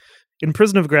 In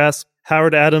Prison of Grass,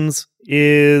 Howard Adams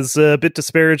is a bit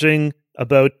disparaging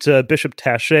about Bishop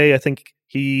Taché. I think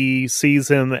he sees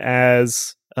him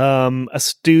as a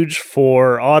stooge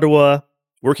for Ottawa,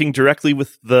 working directly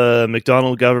with the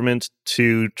Macdonald government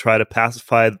to try to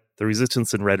pacify the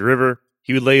resistance in Red River.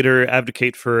 He would later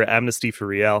advocate for amnesty for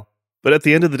Riel. But at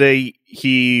the end of the day,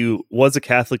 he was a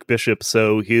Catholic bishop,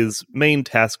 so his main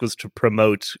task was to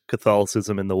promote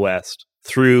Catholicism in the West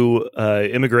through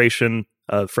immigration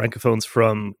of Francophones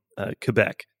from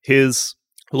Quebec. His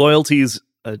loyalties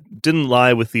didn't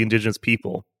lie with the Indigenous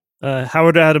people.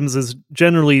 Howard Adams is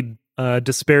generally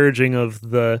disparaging of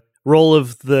the role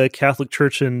of the Catholic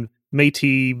Church in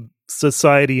Métis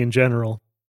society in general.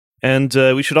 And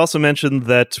we should also mention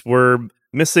that we're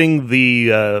missing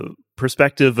the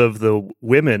perspective of the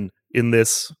women in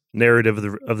this narrative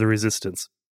of the resistance.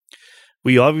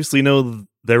 We obviously know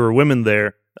there were women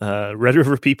there. Red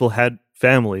River people had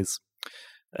families,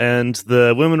 and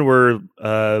the women were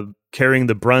carrying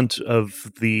the brunt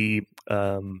of the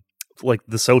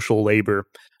the social labor,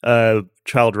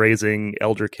 child raising,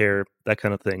 elder care, that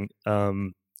kind of thing,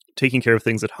 taking care of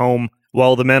things at home,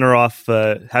 while the men are off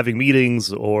having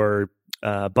meetings or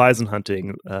bison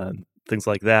hunting, things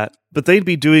like that. But they'd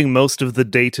be doing most of the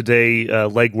day-to-day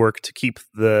legwork to keep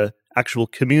the actual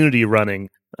community running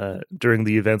during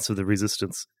the events of the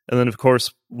resistance. And then, of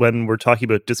course, when we're talking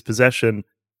about dispossession,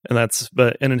 and that's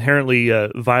an inherently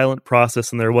violent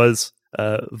process, and there was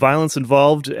violence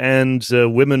involved, and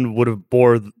women would have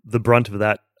bore the brunt of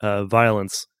that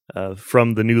violence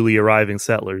from the newly arriving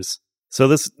settlers. So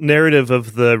this narrative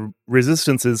of the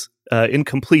resistance is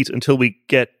incomplete until we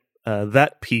get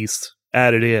that piece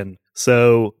added in.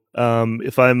 So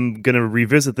if I'm going to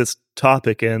revisit this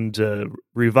topic and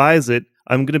revise it,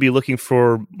 I'm going to be looking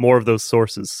for more of those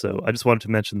sources. So I just wanted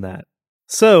to mention that.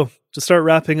 So to start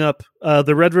wrapping up,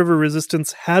 the Red River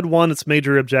Resistance had won its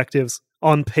major objectives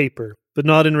on paper, but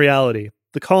not in reality.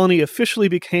 The colony officially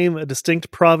became a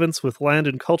distinct province with land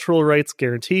and cultural rights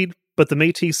guaranteed, but the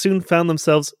Métis soon found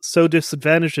themselves so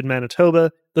disadvantaged in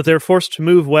Manitoba that they were forced to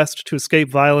move west to escape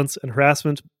violence and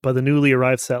harassment by the newly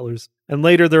arrived settlers, and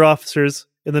later their officers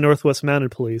in the Northwest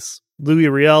Mounted Police. Louis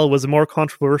Riel was a more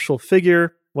controversial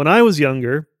figure when I was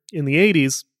younger, in the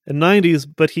 80s and 90s,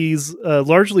 but he's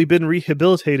largely been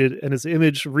rehabilitated and his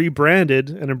image rebranded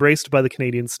and embraced by the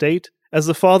Canadian state as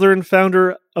the father and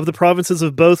founder of the provinces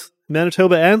of both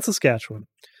Manitoba and Saskatchewan.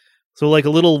 So like a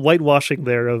little whitewashing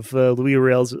there of Louis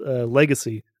Riel's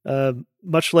legacy,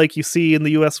 much like you see in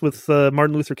the U.S. with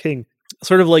Martin Luther King.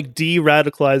 Sort of like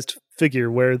de-radicalized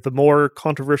figure where the more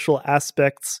controversial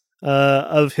aspects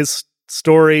of his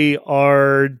story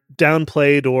are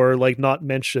downplayed or like not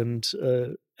mentioned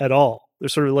at all. They're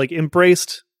sort of like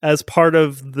embraced as part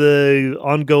of the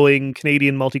ongoing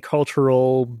Canadian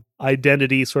multicultural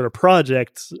identity sort of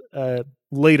project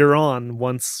later on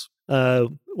once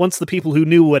the people who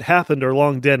knew what happened are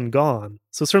long dead and gone.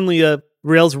 So certainly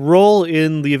Riel's role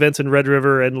in the events in Red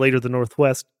River and later the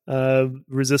Northwest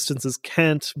resistances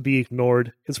can't be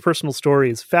ignored. His personal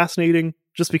story is fascinating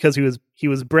just because he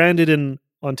was branded in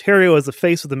Ontario as the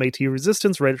face of the Métis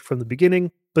resistance right from the beginning,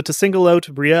 but to single out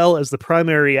Riel as the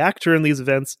primary actor in these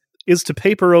events is to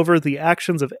paper over the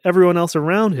actions of everyone else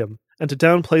around him and to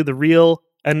downplay the real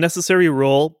and necessary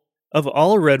role of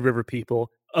all Red River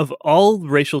people, of all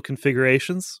racial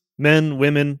configurations, men,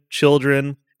 women,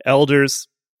 children, elders.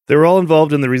 They were all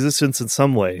involved in the resistance in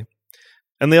some way,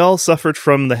 and they all suffered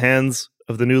from the hands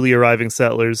of the newly arriving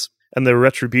settlers and the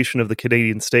retribution of the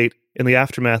Canadian state in the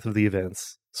aftermath of the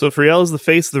events. So if Riel is the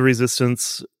face of the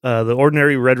resistance, the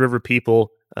ordinary Red River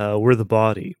people were the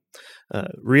body.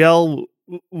 Riel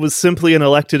was simply an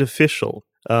elected official,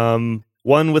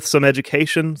 one with some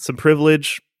education, some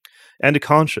privilege, and a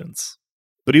conscience.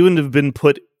 But he wouldn't have been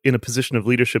put in a position of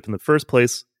leadership in the first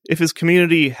place if his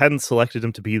community hadn't selected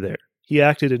him to be there. He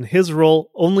acted in his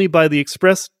role only by the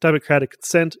express democratic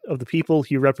consent of the people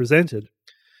he represented.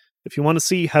 If you want to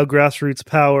see how grassroots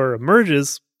power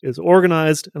emerges, is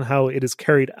organized, and how it is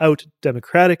carried out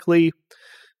democratically,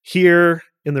 here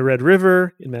in the Red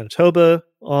River, in Manitoba,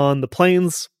 on the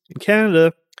plains in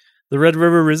Canada, the Red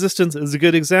River Resistance is a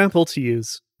good example to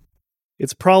use.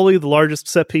 It's probably the largest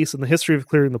set piece in the history of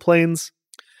clearing the plains.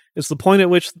 It's the point at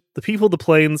which the people of the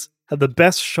plains had the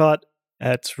best shot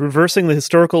at reversing the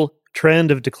historical trend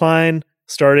of decline,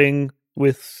 starting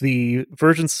with the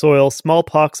virgin soil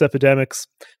smallpox epidemics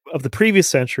of the previous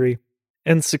century,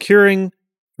 and securing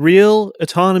real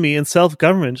autonomy and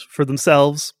self-government for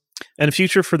themselves, and a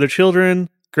future for their children,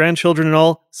 grandchildren, and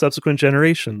all subsequent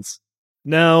generations.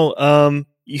 Now,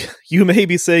 you may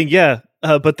be saying,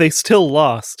 but they still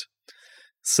lost.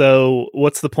 So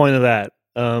what's the point of that?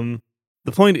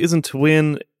 The point isn't to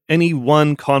win any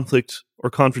one conflict or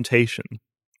confrontation.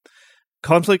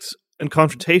 Conflict and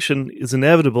confrontation is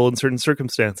inevitable in certain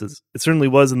circumstances. It certainly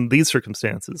was in these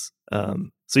circumstances.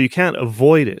 So you can't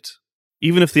avoid it,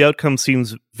 even if the outcome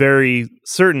seems very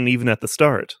certain even at the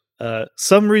start.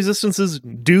 Some resistances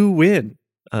do win,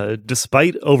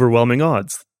 despite overwhelming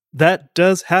odds. That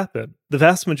does happen. The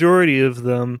vast majority of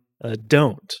them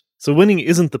don't. So winning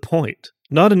isn't the point.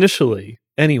 Not initially,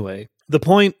 anyway. The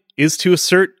point is to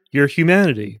assert your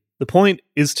humanity. The point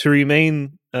is to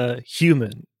remain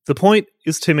human. The point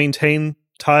is to maintain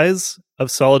ties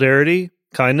of solidarity,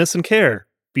 kindness, and care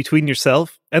between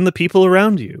yourself and the people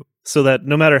around you, so that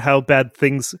no matter how bad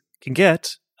things can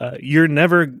get, you're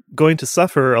never going to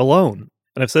suffer alone.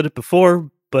 And I've said it before,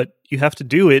 but you have to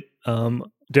do it,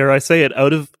 dare I say it,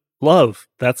 out of love.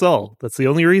 That's all. That's the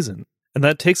only reason. And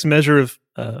that takes a measure of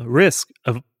risk,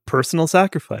 of personal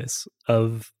sacrifice,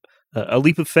 of a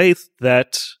leap of faith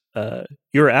that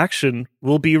your action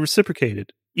will be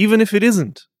reciprocated. Even if it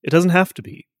isn't, it doesn't have to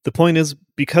be. The point is,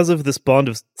 because of this bond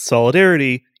of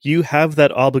solidarity, you have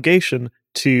that obligation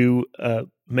to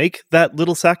make that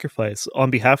little sacrifice on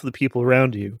behalf of the people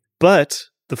around you. But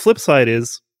the flip side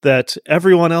is that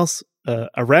everyone else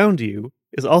around you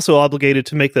is also obligated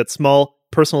to make that small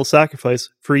personal sacrifice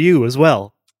for you as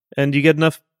well. And you get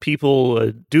enough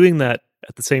people doing that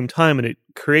at the same time, and it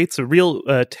creates a real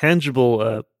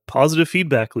tangible positive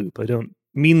feedback loop. I don't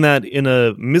mean that in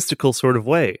a mystical sort of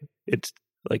way. It's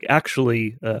like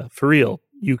actually for real.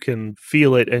 You can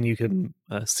feel it and you can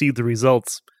see the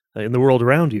results in the world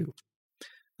around you.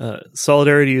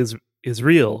 Solidarity is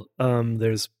real.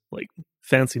 There's like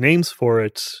fancy names for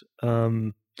it.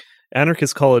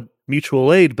 Anarchists call it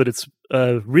mutual aid, but it's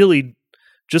really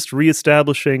just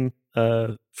reestablishing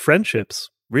friendships,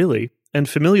 really, and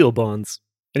familial bonds.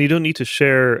 And you don't need to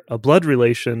share a blood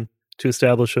relation to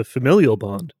establish a familial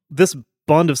bond. This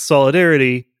bond of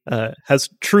solidarity has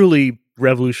truly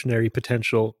revolutionary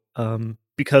potential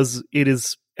because it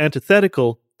is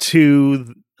antithetical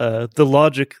to the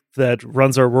logic that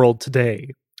runs our world today.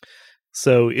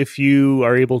 So if you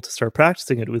are able to start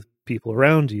practicing it with people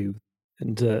around you,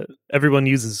 and everyone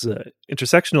uses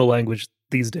intersectional language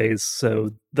these days,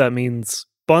 so that means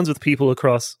bonds with people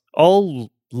across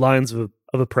all lines of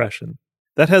oppression.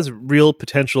 That has real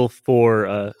potential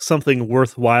for something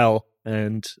worthwhile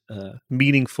and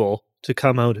meaningful to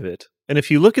come out of it. And if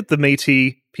you look at the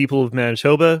Metis people of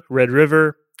Manitoba, Red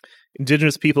River,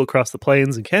 Indigenous people across the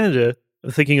plains in Canada,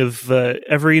 I'm thinking of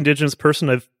every Indigenous person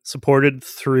I've supported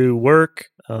through work,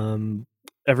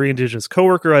 every Indigenous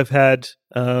coworker I've had,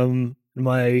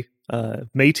 my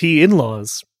Métis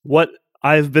in-laws, what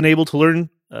I've been able to learn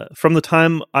from the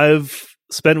time I've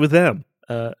spent with them.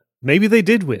 Maybe they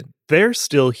did win. They're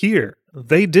still here.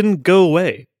 They didn't go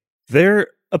away. Their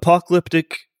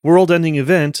apocalyptic world-ending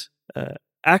event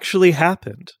actually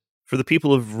happened. For the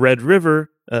people of Red River,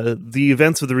 the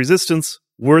events of the resistance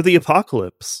were the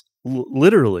apocalypse.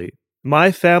 Literally.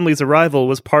 My family's arrival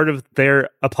was part of their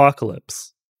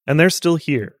apocalypse. And they're still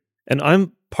here. And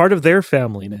I'm part of their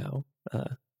family now.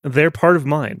 They're part of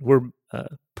mine. We're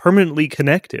permanently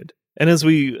connected. And as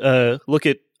we look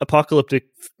at apocalyptic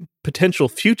potential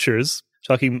futures,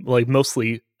 talking like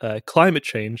mostly climate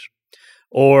change,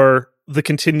 or the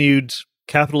continued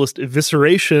capitalist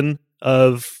evisceration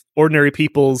of ordinary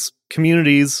people's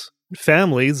communities,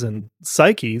 families, and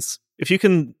psyches, if you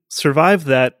can survive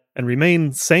that and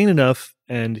remain sane enough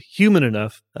and human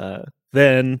enough,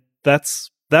 then that's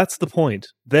the point.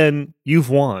 Then you've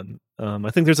won.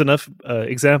 I think there's enough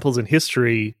examples in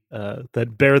history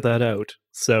that bear that out.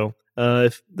 So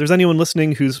if there's anyone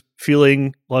listening who's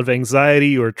feeling a lot of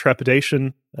anxiety or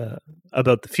trepidation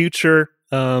about the future,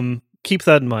 keep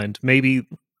that in mind. Maybe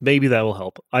that will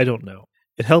help. I don't know.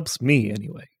 It helps me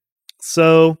anyway.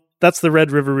 So that's the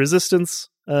Red River Resistance.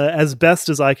 As best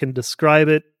as I can describe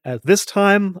it at this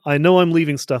time. I know I'm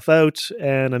leaving stuff out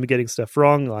and I'm getting stuff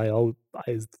wrong.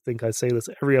 I think I say this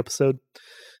every episode.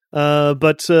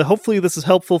 But hopefully this is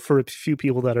helpful for a few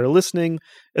people that are listening,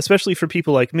 especially for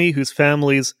people like me whose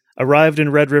families arrived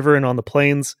in Red River and on the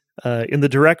plains in the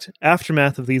direct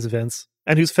aftermath of these events,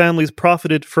 and whose families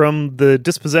profited from the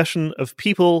dispossession of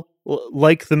people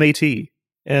like the Métis.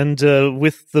 And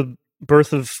with the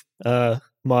birth of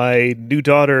my new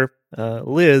daughter,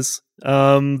 Liz,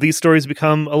 these stories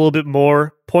become a little bit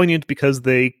more poignant because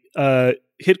they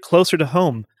hit closer to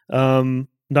home.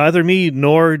 Neither me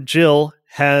nor Jill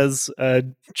has a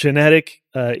genetic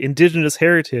indigenous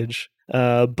heritage,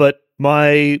 but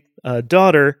my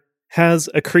daughter has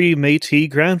a Cree Métis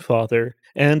grandfather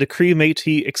and a Cree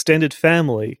Métis extended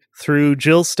family through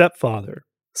Jill's stepfather.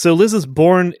 So Liz is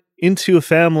born into a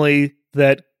family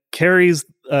that carries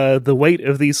the weight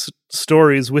of these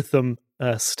stories with them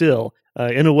still,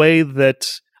 in a way that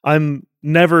I'm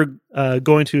never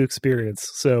going to experience.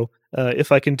 So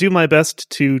if I can do my best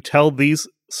to tell these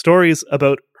stories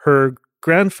about her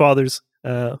grandfather's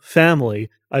family,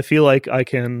 I feel like I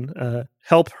can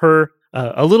help her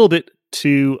a little bit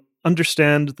to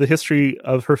understand the history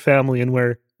of her family and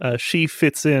where she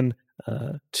fits in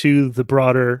to the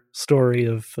broader story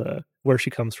of where she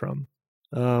comes from.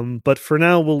 But for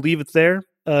now, we'll leave it there.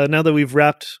 Now that we've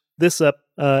wrapped this up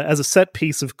as a set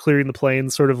piece of Clearing the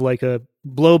Plains, sort of like a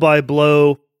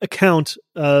blow-by-blow account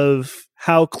of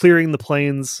how Clearing the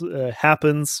Plains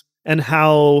happens and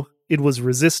how it was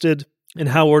resisted and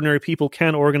how ordinary people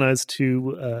can organize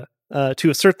to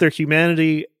assert their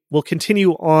humanity. We'll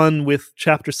continue on with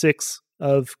Chapter 6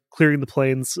 of Clearing the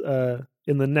Plains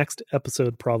in the next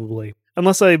episode, probably.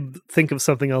 Unless I think of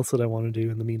something else that I want to do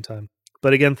in the meantime.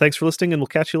 But again, thanks for listening, and we'll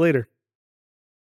catch you later.